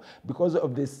people, because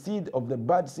of the seed of the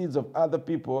bad seeds of other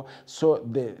people. So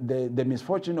the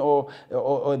misfortune or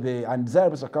the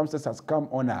undesirable circumstance has come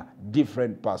on a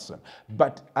different person.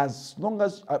 But as long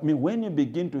as, when you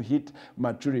begin to hit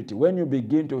maturity, when you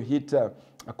begin to hit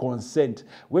consent,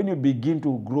 when you begin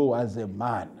to grow as a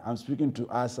man, I'm speaking to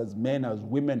us as men, as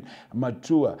women,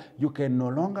 mature, you can no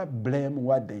longer blame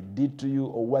what they did to you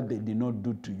or what they did not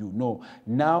do to you. No.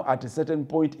 Now, at a certain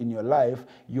point in your life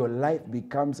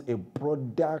becomes a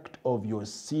product of your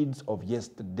seeds of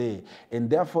yesterday. And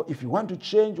therefore, if you want to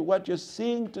change what you're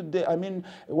seeing today,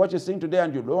 what you're seeing today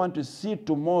and you don't want to see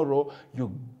tomorrow,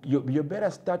 you better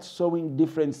start sowing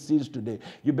different seeds today.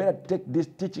 You better take this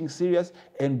teaching serious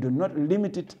and do not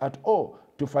limit it at all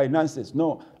to finances.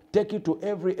 No, take it to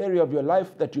every area of your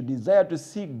life that you desire to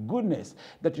see goodness,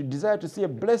 that you desire to see a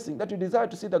blessing, that you desire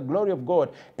to see the glory of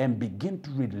God, and begin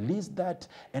to release that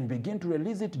and begin to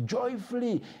release it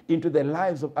joyfully into the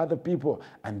lives of other people.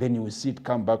 And then you will see it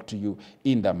come back to you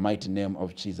in the mighty name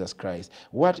of Jesus Christ.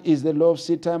 What is the law of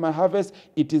seed time and harvest?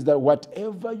 It is that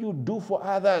whatever you do for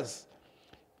others,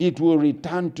 it will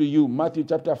return to you. Matthew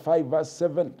chapter 5 verse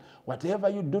 7. Whatever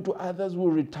you do to others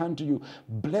will return to you.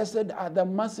 Blessed are the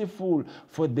merciful,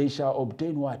 for they shall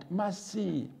obtain what?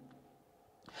 Mercy.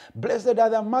 Blessed are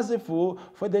the merciful,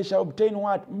 for they shall obtain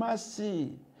what?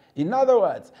 Mercy. In other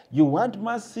words, you want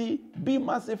mercy, be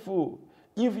merciful.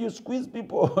 If you squeeze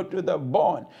people to the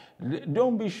bone,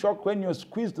 don't be shocked when you're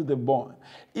squeezed to the bone.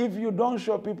 If you don't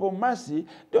show people mercy,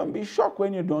 don't be shocked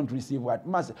when you don't receive what?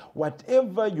 Mercy.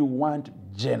 Whatever you want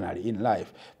generally in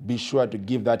life, be sure to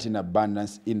give that in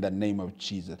abundance in the name of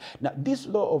Jesus. Now, this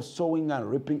law of sowing and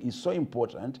reaping is so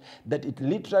important that it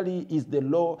literally is the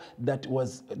law that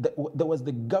was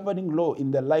the governing law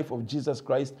in the life of Jesus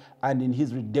Christ and in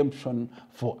his redemption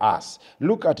for us.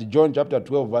 Look at John chapter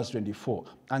 12 verse 24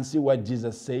 and see what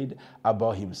Jesus said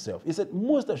about himself. He said,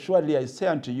 most assuredly I say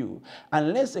unto you,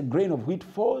 unless a grain of wheat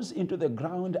falls into the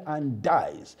ground and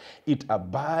dies, it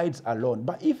abides alone.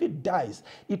 But if it dies,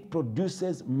 it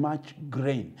produces much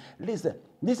grain. Listen,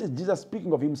 this is Jesus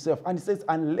speaking of himself. And he says,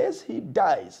 unless he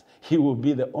dies, he will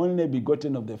be the only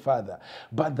begotten of the Father.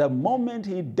 But the moment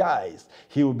he dies,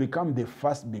 he will become the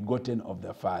first begotten of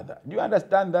the Father. Do you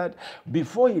understand that?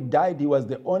 Before he died, he was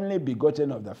the only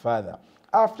begotten of the Father.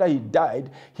 After he died,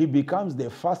 he becomes the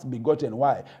first begotten.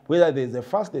 Why? Whether there's a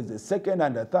first, there's a second,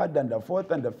 and a third, and a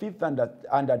fourth, and a fifth, and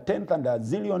a tenth, and a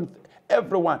zillionth.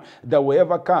 Everyone that will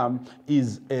ever come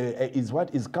is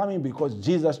what is coming because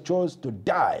Jesus chose to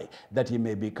die that he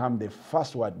may become the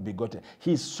first one begotten.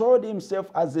 He sowed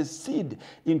himself as a seed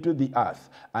into the earth,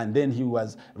 and then he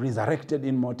was resurrected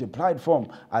in multiplied form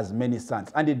as many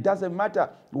sons. And it doesn't matter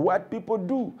what people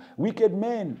do, wicked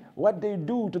men, what they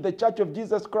do to the church of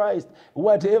Jesus Christ,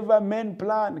 whatever men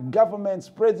plan, governments,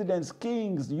 presidents,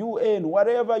 kings, UN,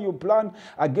 whatever you plan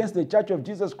against the church of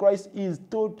Jesus Christ is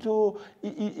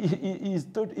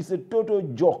it's a total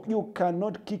joke. You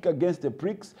cannot kick against the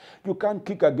pricks. You can't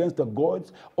kick against the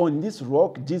gods. On this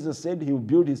rock, Jesus said he will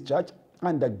build his church,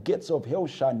 and the gates of hell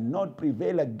shall not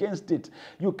prevail against it.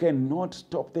 You cannot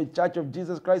stop the church of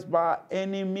Jesus Christ by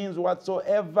any means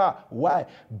whatsoever. Why?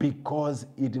 Because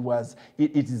it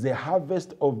is a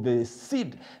harvest of the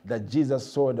seed that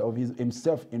Jesus sowed of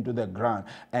himself into the ground.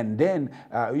 And then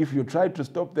if you try to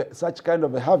stop such kind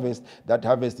of a harvest, that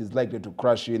harvest is likely to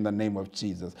crush you in the name of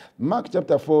Jesus. Mark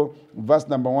chapter 4, verse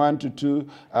number 1 to 2,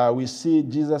 we see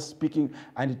Jesus speaking,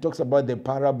 and he talks about the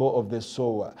parable of the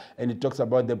sower, and he talks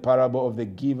about the parable of the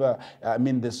giver.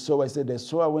 The sower. I said the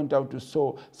sower went out to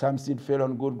sow. Some seed fell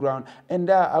on good ground. And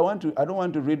I don't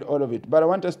want to read all of it, but I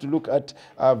want us to look at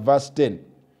verse 10.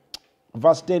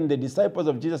 Verse 10, the disciples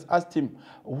of Jesus asked him,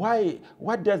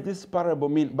 what does this parable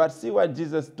mean? But see what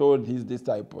Jesus told his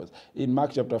disciples in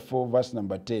Mark chapter 4, verse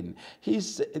number 10.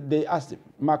 They asked him,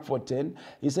 Mark 4:10,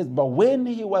 he says, but when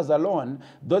he was alone,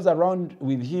 those around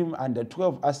with him and the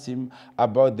 12 asked him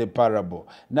about the parable.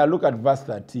 Now look at verse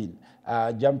 13.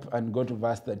 Jump and go to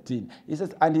verse 13. He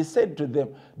says, and he said to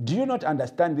them, do you not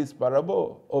understand this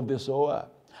parable of the sower?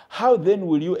 How then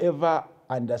will you ever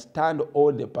understand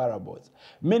all the parables?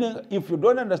 Meaning, if you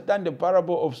don't understand the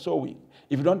parable of sowing,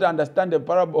 if you don't understand the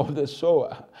parable of the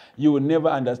sower, you will never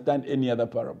understand any other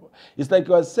parable. It's like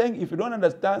you are saying, if you don't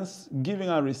understand giving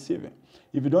and receiving,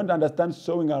 if you don't understand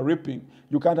sowing and reaping,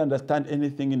 you can't understand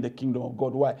anything in the kingdom of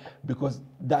God. Why? Because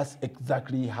that's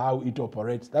exactly how it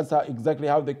operates. That's exactly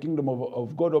how the kingdom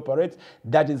of God operates.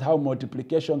 That is how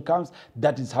multiplication comes.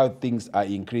 That is how things are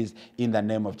increased in the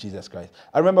name of Jesus Christ.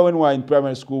 I remember when we were in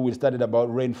primary school, we studied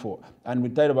about rainfall. And we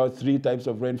studied about 3 types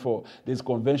of rainfall. There's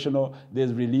conventional,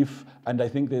 there's relief, and I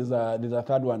think there's a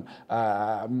third one.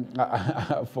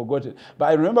 I forgot it. But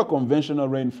I remember conventional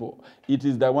rainfall. It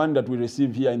is the one that we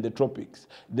receive here in the tropics.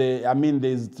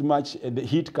 There's too much, the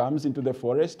heat comes into the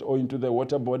forest or into the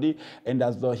water body, and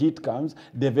as the heat comes,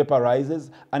 the vapor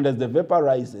rises, and as the vapor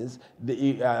rises,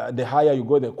 the higher you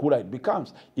go, the cooler it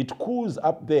becomes. It cools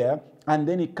up there, and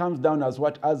then it comes down as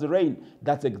what? As rain.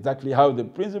 That's exactly how the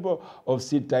principle of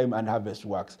seed time and harvest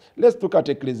works. Let's look at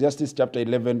Ecclesiastes chapter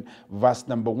 11, verse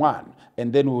number 1,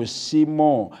 and then we'll see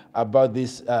more about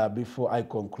this before I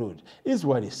conclude. This is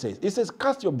what it says. It says,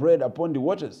 cast your bread upon the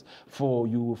waters, for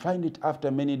you will find it after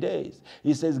many days.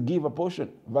 He says, give a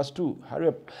portion. Verse 2, hurry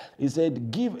up. He said,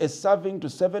 give a serving to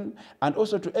 7 and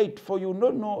also to 8, for you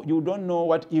don't know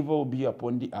what evil will be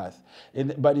upon the earth.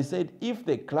 But he said, if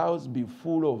the clouds be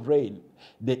full of rain,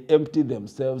 they empty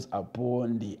themselves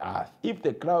upon the earth. If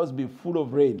the clouds be full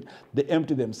of rain, they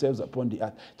empty themselves upon the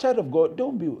earth. Child of God,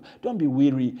 don't be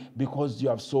weary because you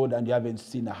have sowed and you haven't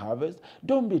seen a harvest.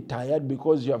 Don't be tired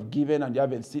because you have given and you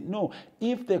haven't seen. No,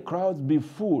 if the clouds be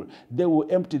full, they will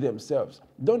empty themselves.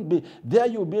 Don't be there.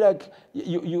 You'll be like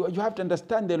you have to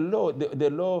understand the law. The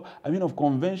law. Of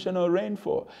conventional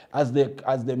rainfall. As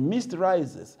the mist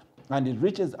rises and it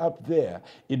reaches up there,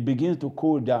 it begins to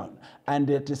cool down. And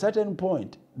at a certain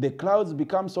point, the clouds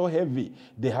become so heavy,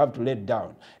 they have to let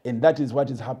down. And that is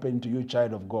what is happening to you,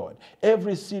 child of God.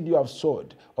 Every seed you have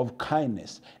sowed of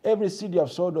kindness, every seed you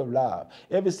have sowed of love,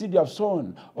 every seed you have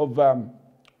sown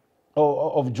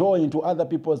of joy into other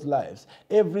people's lives,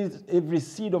 every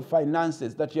seed of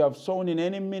finances that you have sown in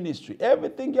any ministry,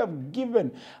 everything you have given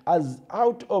as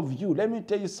out of you, let me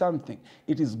tell you something,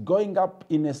 it is going up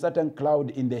in a certain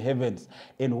cloud in the heavens.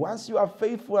 And once you are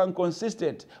faithful and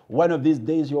consistent, one of these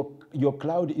days your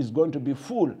cloud is going to be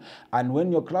full. And when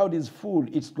your cloud is full,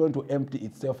 it's going to empty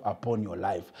itself upon your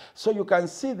life. So you can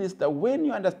see this, that when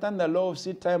you understand the law of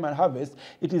seed time and harvest,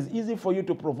 it is easy for you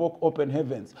to provoke open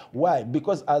heavens. Why?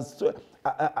 Because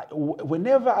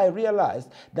whenever I realize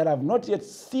that I've not yet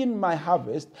seen my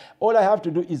harvest, all I have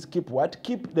to do is keep what?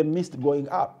 Keep the mist going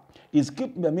up. Is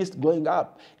keep the mist going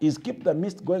up. Is keep the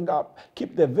mist going up.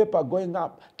 Keep the vapor going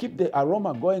up. Keep the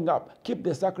aroma going up. Keep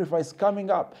the sacrifice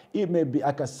coming up. It may be,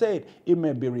 like I said, it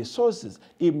may be resources.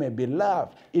 It may be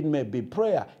love. It may be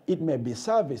prayer. It may be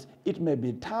service. It may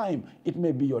be time. It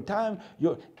may be your time.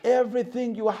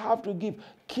 Everything you have to give.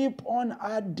 Keep on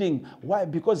adding. Why?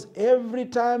 Because every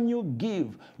time you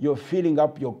give, you're filling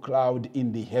up your cloud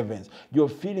in the heavens. You're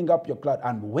filling up your cloud.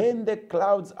 And when the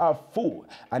clouds are full,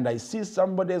 and I see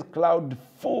somebody's cloud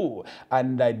full,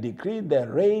 and I decree the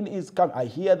rain is coming. I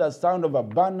hear the sound of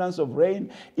abundance of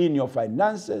rain in your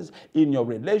finances, in your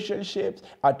relationships,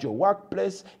 at your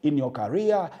workplace, in your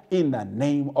career, in the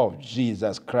name of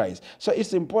Jesus Christ. So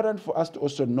it's important for us to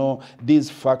also know these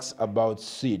facts about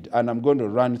seed. And I'm going to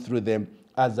run through them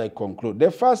as I conclude. The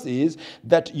first is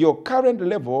that your current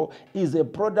level is a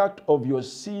product of your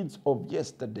seeds of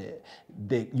yesterday.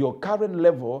 Your current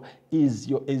level is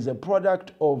a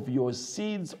product of your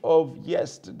seeds of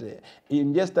yesterday.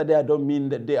 In yesterday, I don't mean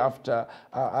the day after.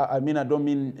 I don't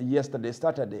mean yesterday,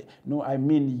 Saturday. No, I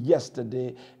mean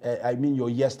yesterday. I mean your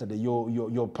yesterday,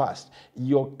 your past.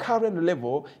 Your current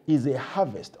level is a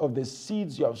harvest of the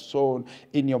seeds you have sown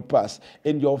in your past.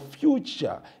 And your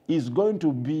future is going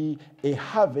to be a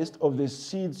harvest of the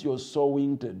seeds you're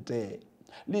sowing today.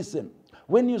 Listen.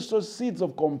 When you sow seeds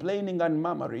of complaining and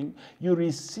murmuring, you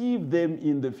receive them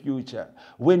in the future.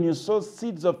 When you sow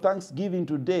seeds of thanksgiving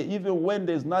today, even when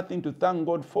there's nothing to thank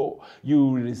God for, you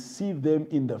will receive them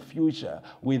in the future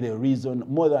with a reason,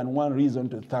 more than one reason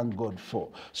to thank God for.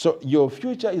 So your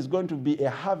future is going to be a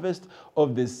harvest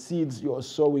of the seeds you're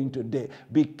sowing today.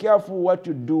 Be careful what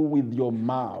you do with your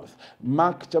mouth.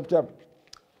 Mark chapter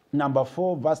Number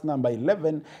 4, verse number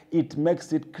 11, it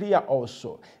makes it clear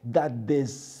also that the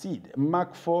seed,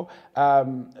 Mark 4,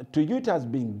 to you it has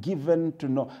been given to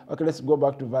know. Okay, let's go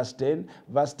back to verse 10.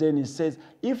 Verse 10, it says,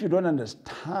 if you don't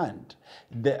understand,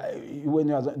 when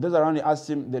those around you asked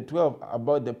him, the 12,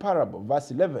 about the parable,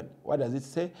 verse 11, what does it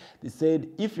say? It said,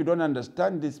 if you don't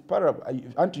understand this parable,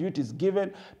 unto you it is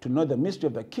given to know the mystery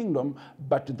of the kingdom,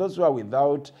 but to those who are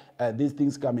without, these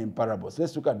things come in parables.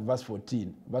 Let's look at verse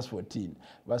 14. Verse 14.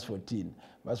 Verse 14.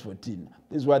 Verse 14.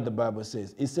 This is what the Bible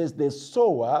says. It says, the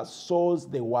sower sows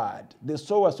the word. The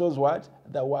sower sows what?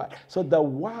 The word. So the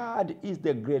word is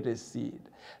the greatest seed.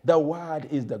 The word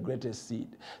is the greatest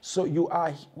seed. So you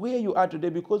are where you are today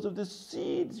because of the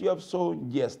seeds you have sown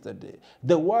yesterday,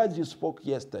 the words you spoke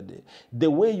yesterday, the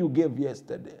way you gave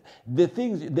yesterday, the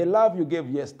things, the love you gave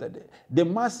yesterday, the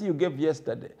mercy you gave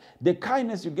yesterday, the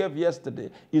kindness you gave yesterday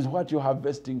is what you're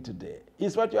harvesting today.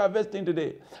 It's what you're harvesting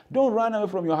today. Don't run away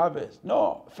from your harvest.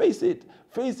 No, face it.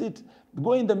 Face it.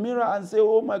 Go in the mirror and say,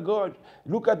 oh my God,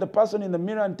 look at the person in the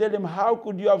mirror and tell him, how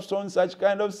could you have sown such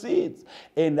kind of seeds?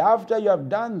 And after you have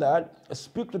done that,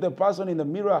 speak to the person in the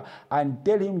mirror and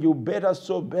tell him you better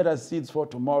sow better seeds for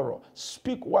tomorrow.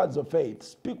 Speak words of faith,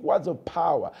 speak words of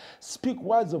power, speak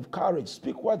words of courage,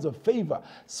 speak words of favor,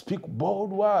 speak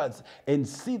bold words, and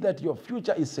see that your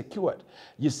future is secured.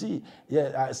 You see,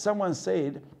 someone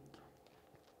said,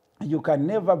 you can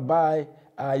never buy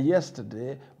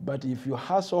yesterday, but if you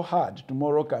hustle hard,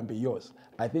 tomorrow can be yours.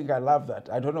 I think I love that.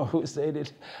 I don't know who said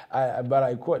it, but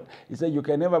I quote. He said, you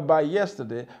can never buy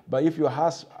yesterday, but if you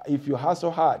hustle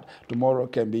hard, tomorrow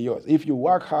can be yours. If you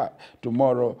work hard,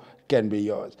 tomorrow can be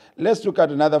yours. Let's look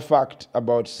at another fact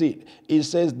about seed. It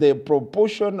says the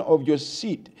proportion of your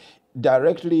seed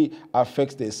directly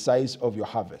affects the size of your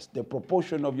harvest. The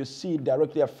proportion of your seed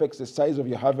directly affects the size of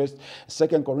your harvest.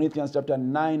 2 Corinthians chapter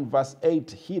 9, verse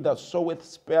 8, he that soweth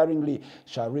sparingly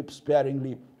shall reap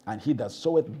sparingly, and he that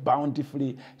soweth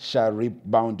bountifully shall reap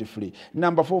bountifully.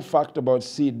 Number 4 fact about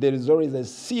seed, there is always a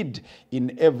seed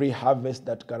in every harvest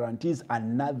that guarantees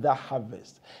another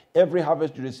harvest. Every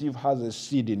harvest you receive has a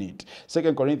seed in it.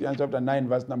 2 Corinthians chapter 9,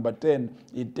 verse number 10,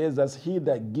 it tells us, he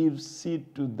that gives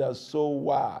seed to the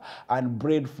sower and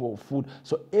bread for food.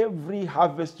 So every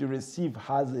harvest you receive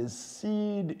has a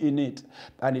seed in it,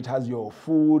 and it has your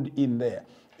food in there.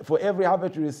 For every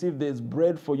harvest you receive, there is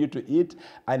bread for you to eat,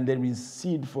 and there is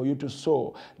seed for you to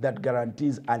sow that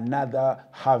guarantees another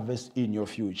harvest in your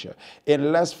future.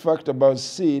 And last fact about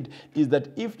seed is that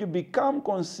if you become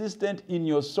consistent in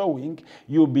your sowing,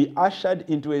 you'll be ushered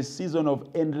into a season of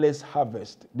endless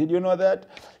harvest. Did you know that?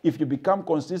 If you become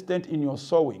consistent in your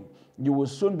sowing, you will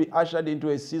soon be ushered into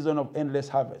a season of endless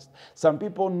harvest. Some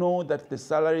people know that the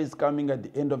salary is coming at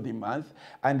the end of the month,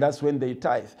 and that's when they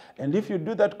tithe. And if you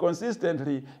do that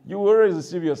consistently, you will always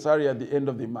receive your salary at the end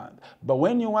of the month. But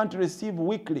when you want to receive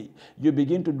weekly, you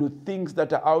begin to do things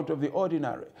that are out of the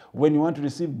ordinary. When you want to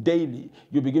receive daily,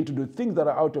 you begin to do things that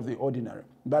are out of the ordinary.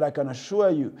 But I can assure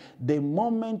you, the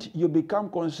moment you become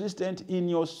consistent in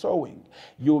your sowing,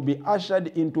 you'll be ushered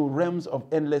into realms of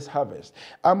endless harvest.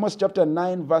 Amos chapter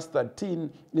 9, verse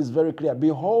 13 is very clear.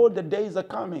 Behold, the days are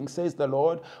coming, says the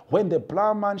Lord, when the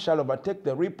plowman shall overtake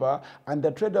the reaper, and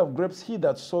the trader of grapes he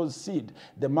that sows seed.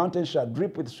 The mountains shall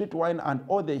drip with sweet wine, and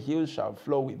all the hills shall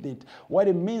flow with it. What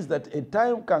it means that a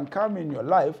time can come in your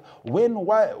life when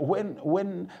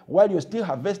while you're still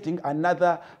harvesting,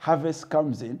 another harvest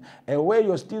comes in, and where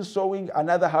you're still sowing,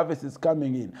 another harvest is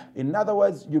coming in. In other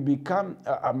words, you become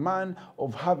a man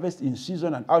of harvest in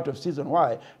season and out of season.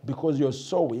 Why? Because your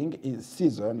sowing is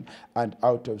season and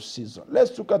out of season.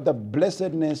 Let's look at the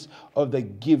blessedness of the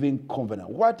giving covenant.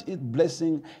 What is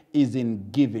blessing is in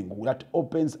giving that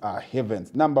opens our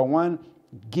heavens. Number 1,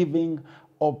 giving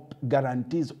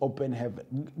guarantees open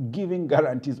heaven. Giving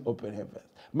guarantees open heaven.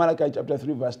 Malachi chapter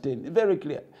 3 verse 10, very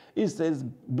clear. It says,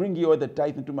 bring ye all the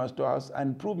tithe into my storehouse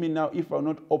and prove me now if I will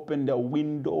not open the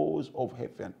windows of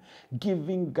heaven.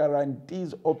 Giving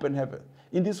guarantees open heaven.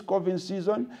 In this COVID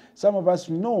season, some of us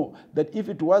know that if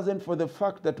it wasn't for the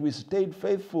fact that we stayed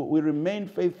faithful, we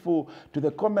remained faithful to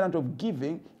the covenant of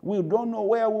giving, we don't know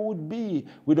where we would be.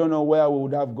 We don't know where we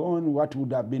would have gone, what we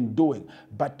would have been doing.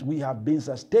 But we have been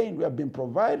sustained, we have been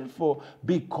provided for,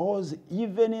 because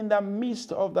even in the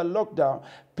midst of the lockdown,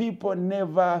 people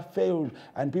never failed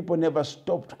and people never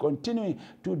stopped continuing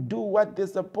to do what they're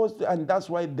supposed to, and that's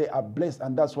why they are blessed,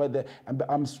 and that's why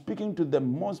I'm speaking to the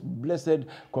most blessed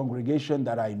congregation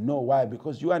that I know. Why?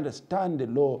 Because you understand the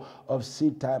law of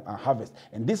seed time and harvest,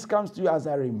 and this comes to you as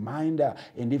a reminder.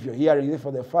 And if you're hearing this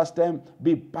for the first time,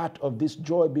 be part of this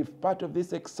joy, be part of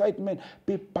this excitement,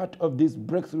 be part of these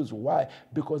breakthroughs. Why?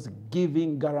 Because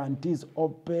giving guarantees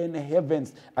open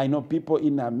heavens. I know people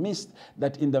in the midst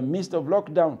of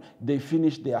lockdown, they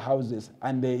finished their houses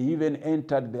and they even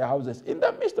entered their houses in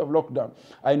the midst of lockdown.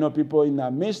 I know people in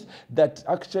the midst that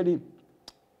actually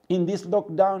in this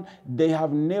lockdown, they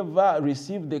have never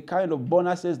received the kind of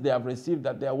bonuses they have received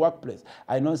at their workplace.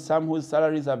 I know some whose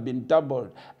salaries have been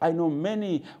doubled. I know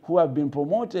many who have been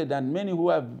promoted and many who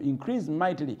have increased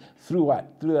mightily through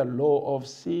what? Through the law of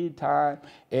seed time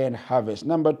and harvest.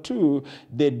 Number two,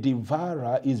 the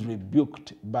devourer is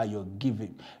rebuked by your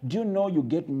giving. Do you know you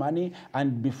get money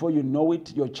and before you know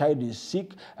it, your child is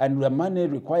sick, and the money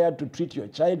required to treat your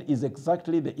child is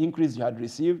exactly the increase you had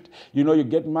received? You know, you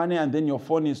get money and then your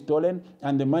phone is stolen,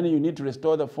 and the money you need to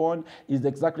restore the phone is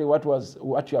exactly what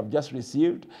you have just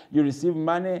received. You receive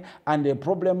money and a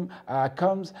problem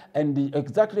comes, and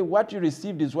exactly what you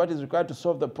received is what is required to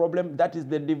solve the problem. That is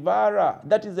the devourer.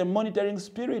 That is a monitoring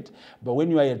spirit. But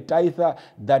when you are a tither,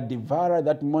 that devourer,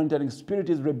 that monitoring spirit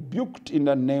is rebuked in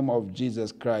the name of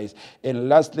Jesus Christ. And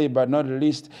lastly, but not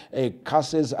least,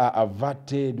 curses are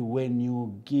averted when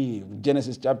you give.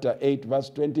 Genesis chapter 8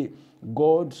 verse 20.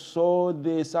 God saw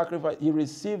the sacrifice. He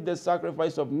received the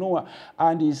sacrifice of Noah,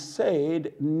 and he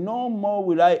said, no more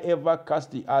will I ever curse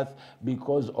the earth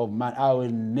because of man. I will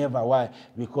never. Why?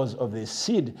 Because of the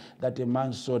seed that a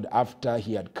man sowed after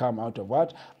he had come out of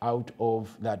what? Out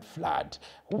of that flood.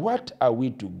 What are we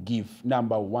to give?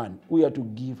 Number one, we are to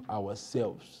give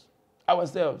ourselves.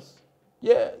 Ourselves.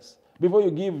 Yes. Before you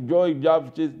give joy, you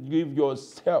have to give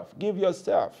yourself. Give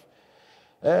yourself.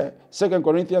 2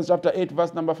 Corinthians chapter 8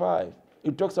 verse number 5.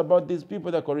 It talks about these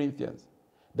people, the Corinthians.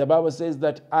 The Bible says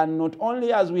that, and not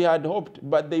only as we had hoped,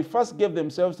 but they first gave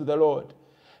themselves to the Lord.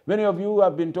 Many of you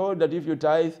have been told that if you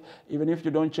tithe, even if you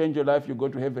don't change your life, you go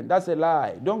to heaven. That's a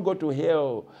lie. Don't go to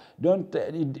hell.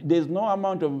 There's no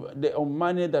amount of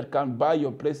money that can buy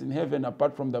your place in heaven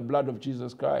apart from the blood of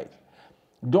Jesus Christ.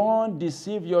 Don't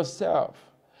deceive yourself.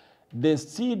 The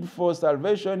seed for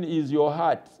salvation is your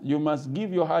heart. You must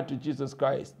give your heart to Jesus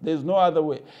Christ. There's no other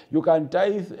way. You can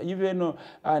tithe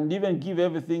and even give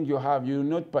everything you have. You will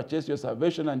not purchase your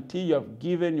salvation until you have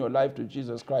given your life to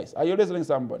Jesus Christ. Are you listening,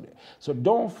 somebody? So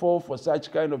don't fall for such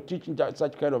kind of teaching,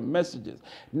 such kind of messages.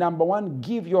 Number one,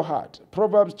 give your heart.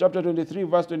 Proverbs chapter 23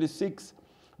 verse 26.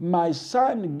 My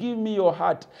son, give me your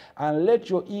heart, and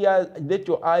let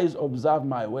your eyes observe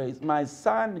my ways. My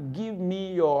son, give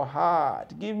me your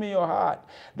heart. Give me your heart.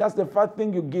 That's the first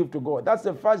thing you give to God. That's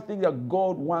the first thing that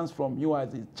God wants from you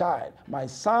as his child. My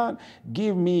son,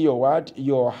 give me your what?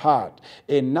 Your heart.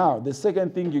 And now, the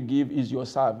second thing you give is your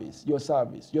service. Your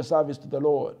service. Your service to the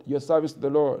Lord. Your service to the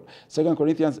Lord. 2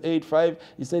 Corinthians 8:5,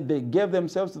 he said they gave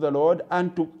themselves to the Lord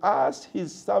and to us,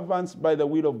 his servants, by the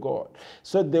will of God.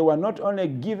 So they were not only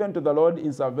given to the Lord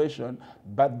in salvation,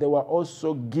 but they were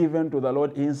also given to the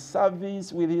Lord in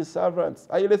service with his servants.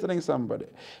 Are you listening, somebody?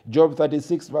 Job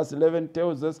 36 verse 11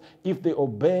 tells us, if they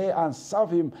obey and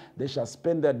serve him, they shall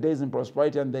spend their days in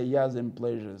prosperity and their years in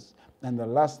pleasures. And the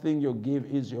last thing you give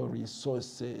is your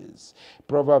resources.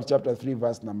 Proverbs chapter 3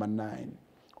 verse number 9.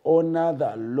 Honor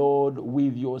the Lord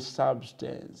with your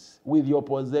substance, with your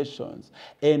possessions,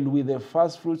 and with the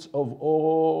first fruits of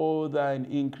all thine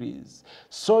increase.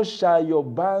 So shall your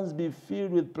barns be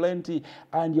filled with plenty,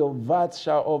 and your vats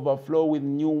shall overflow with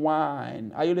new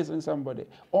wine. Are you listening, somebody?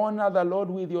 Honor the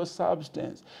Lord with your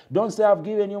substance. Don't say, I've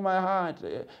given you my heart.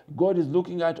 God is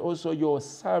looking at also your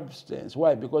substance.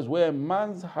 Why? Because where a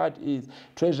man's heart is,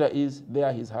 treasure is,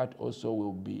 there his heart also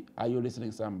will be. Are you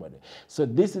listening, somebody? So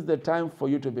this is the time for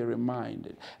you to to be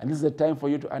reminded. And this is a time for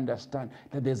you to understand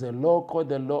that there's a law called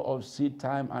the law of seed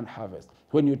time and harvest.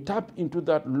 When you tap into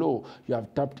that law, you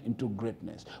have tapped into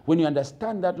greatness. When you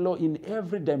understand that law in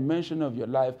every dimension of your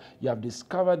life, you have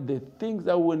discovered the things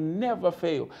that will never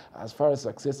fail as far as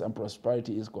success and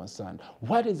prosperity is concerned.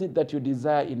 What is it that you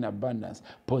desire in abundance?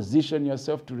 Position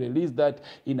yourself to release that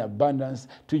in abundance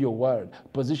to your world.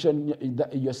 Position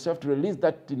yourself to release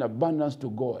that in abundance to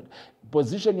God.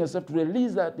 Position yourself to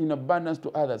release that in abundance to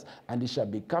others, and it shall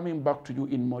be coming back to you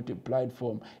in multiplied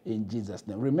form in Jesus'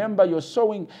 name. Remember, your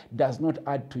sowing does not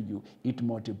add to you, it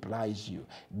multiplies you.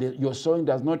 Your sowing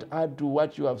does not add to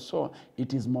what you have sown,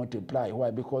 it is multiplied.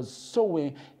 Why? Because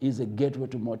sowing is a gateway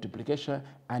to multiplication,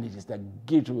 and it is the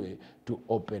gateway to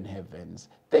open heavens.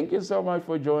 Thank you so much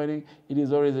for joining. It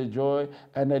is always a joy,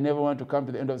 and I never want to come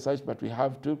to the end of such, but we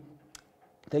have to.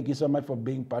 Thank you so much for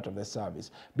being part of the service.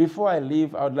 Before I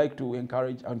leave, I would like to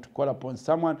encourage and to call upon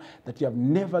someone that you have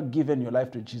never given your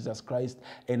life to Jesus Christ,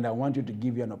 and I want you to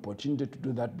give you an opportunity to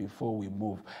do that before we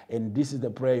move. And this is the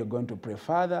prayer you're going to pray.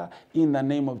 Father, in the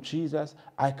name of Jesus,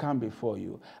 I come before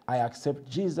you. I accept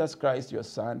Jesus Christ, your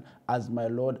Son, as my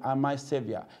Lord and my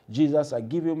Savior. Jesus, I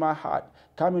give you my heart.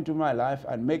 Come into my life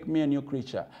and make me a new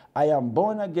creature. I am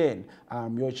born again. I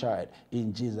am your child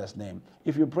in Jesus' name.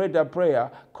 If you prayed that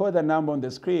prayer, call the number on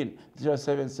the screen,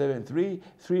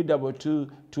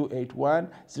 0773-322-281,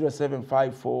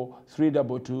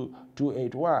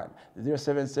 0754-322-281,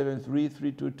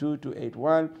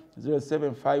 0773-322-281,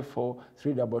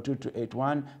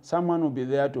 0754-322-281. Someone will be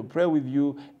there to pray with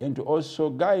you and to also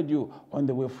guide you on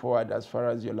the way forward as far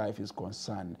as your life is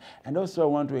concerned. And also I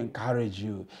want to encourage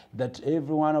you that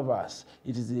every one of us,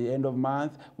 it is the end of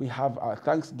month, we have our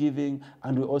Thanksgiving,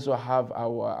 and we also have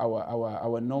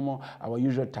our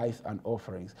usual tithe and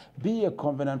offerings. Be a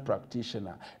covenant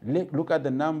practitioner. Look at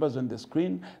the numbers on the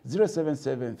screen,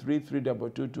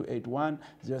 0773-322-281,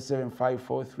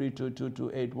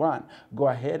 0754-322-281. Go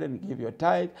ahead and give your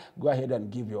tithe. Go ahead and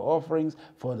give your offerings,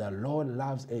 for the Lord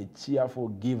loves a cheerful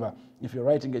giver. If you're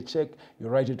writing a check, you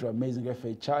write it to Amazing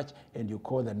FA Church and you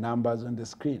call the numbers on the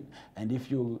screen. And if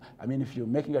you're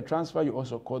making a transfer, you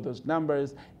also call those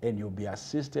numbers and you'll be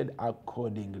assisted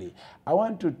accordingly. I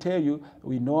want to tell you,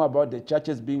 we know about the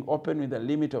churches being open with a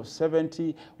limit of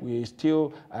 70. We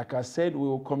still, like I said, we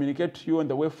will communicate to you on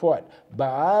the way forward.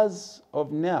 But as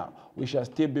of now, we shall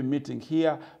still be meeting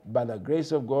here by the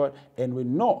grace of God, and we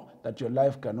know that your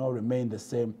life cannot remain the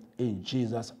same in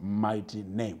Jesus' mighty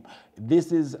name.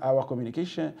 This is our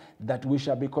communication, that we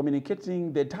shall be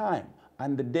communicating the time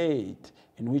and the date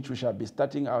in which we shall be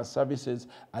starting our services,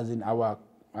 as in our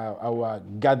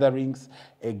gatherings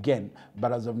again.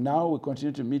 But as of now, we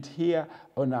continue to meet here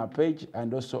on our page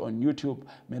and also on YouTube.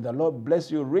 May the Lord bless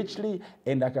you richly,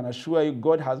 and I can assure you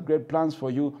God has great plans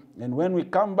for you. And when we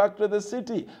come back to the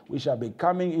city, we shall be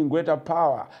coming in greater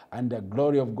power, and the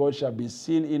glory of God shall be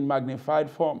seen in magnified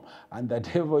form, and the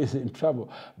devil is in trouble,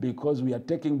 because we are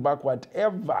taking back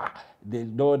whatever the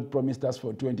Lord promised us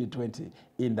for 2020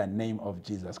 in the name of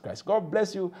Jesus Christ. God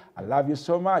bless you. I love you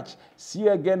so much. See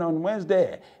you again on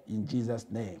Wednesday in Jesus'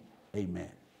 name. Amen.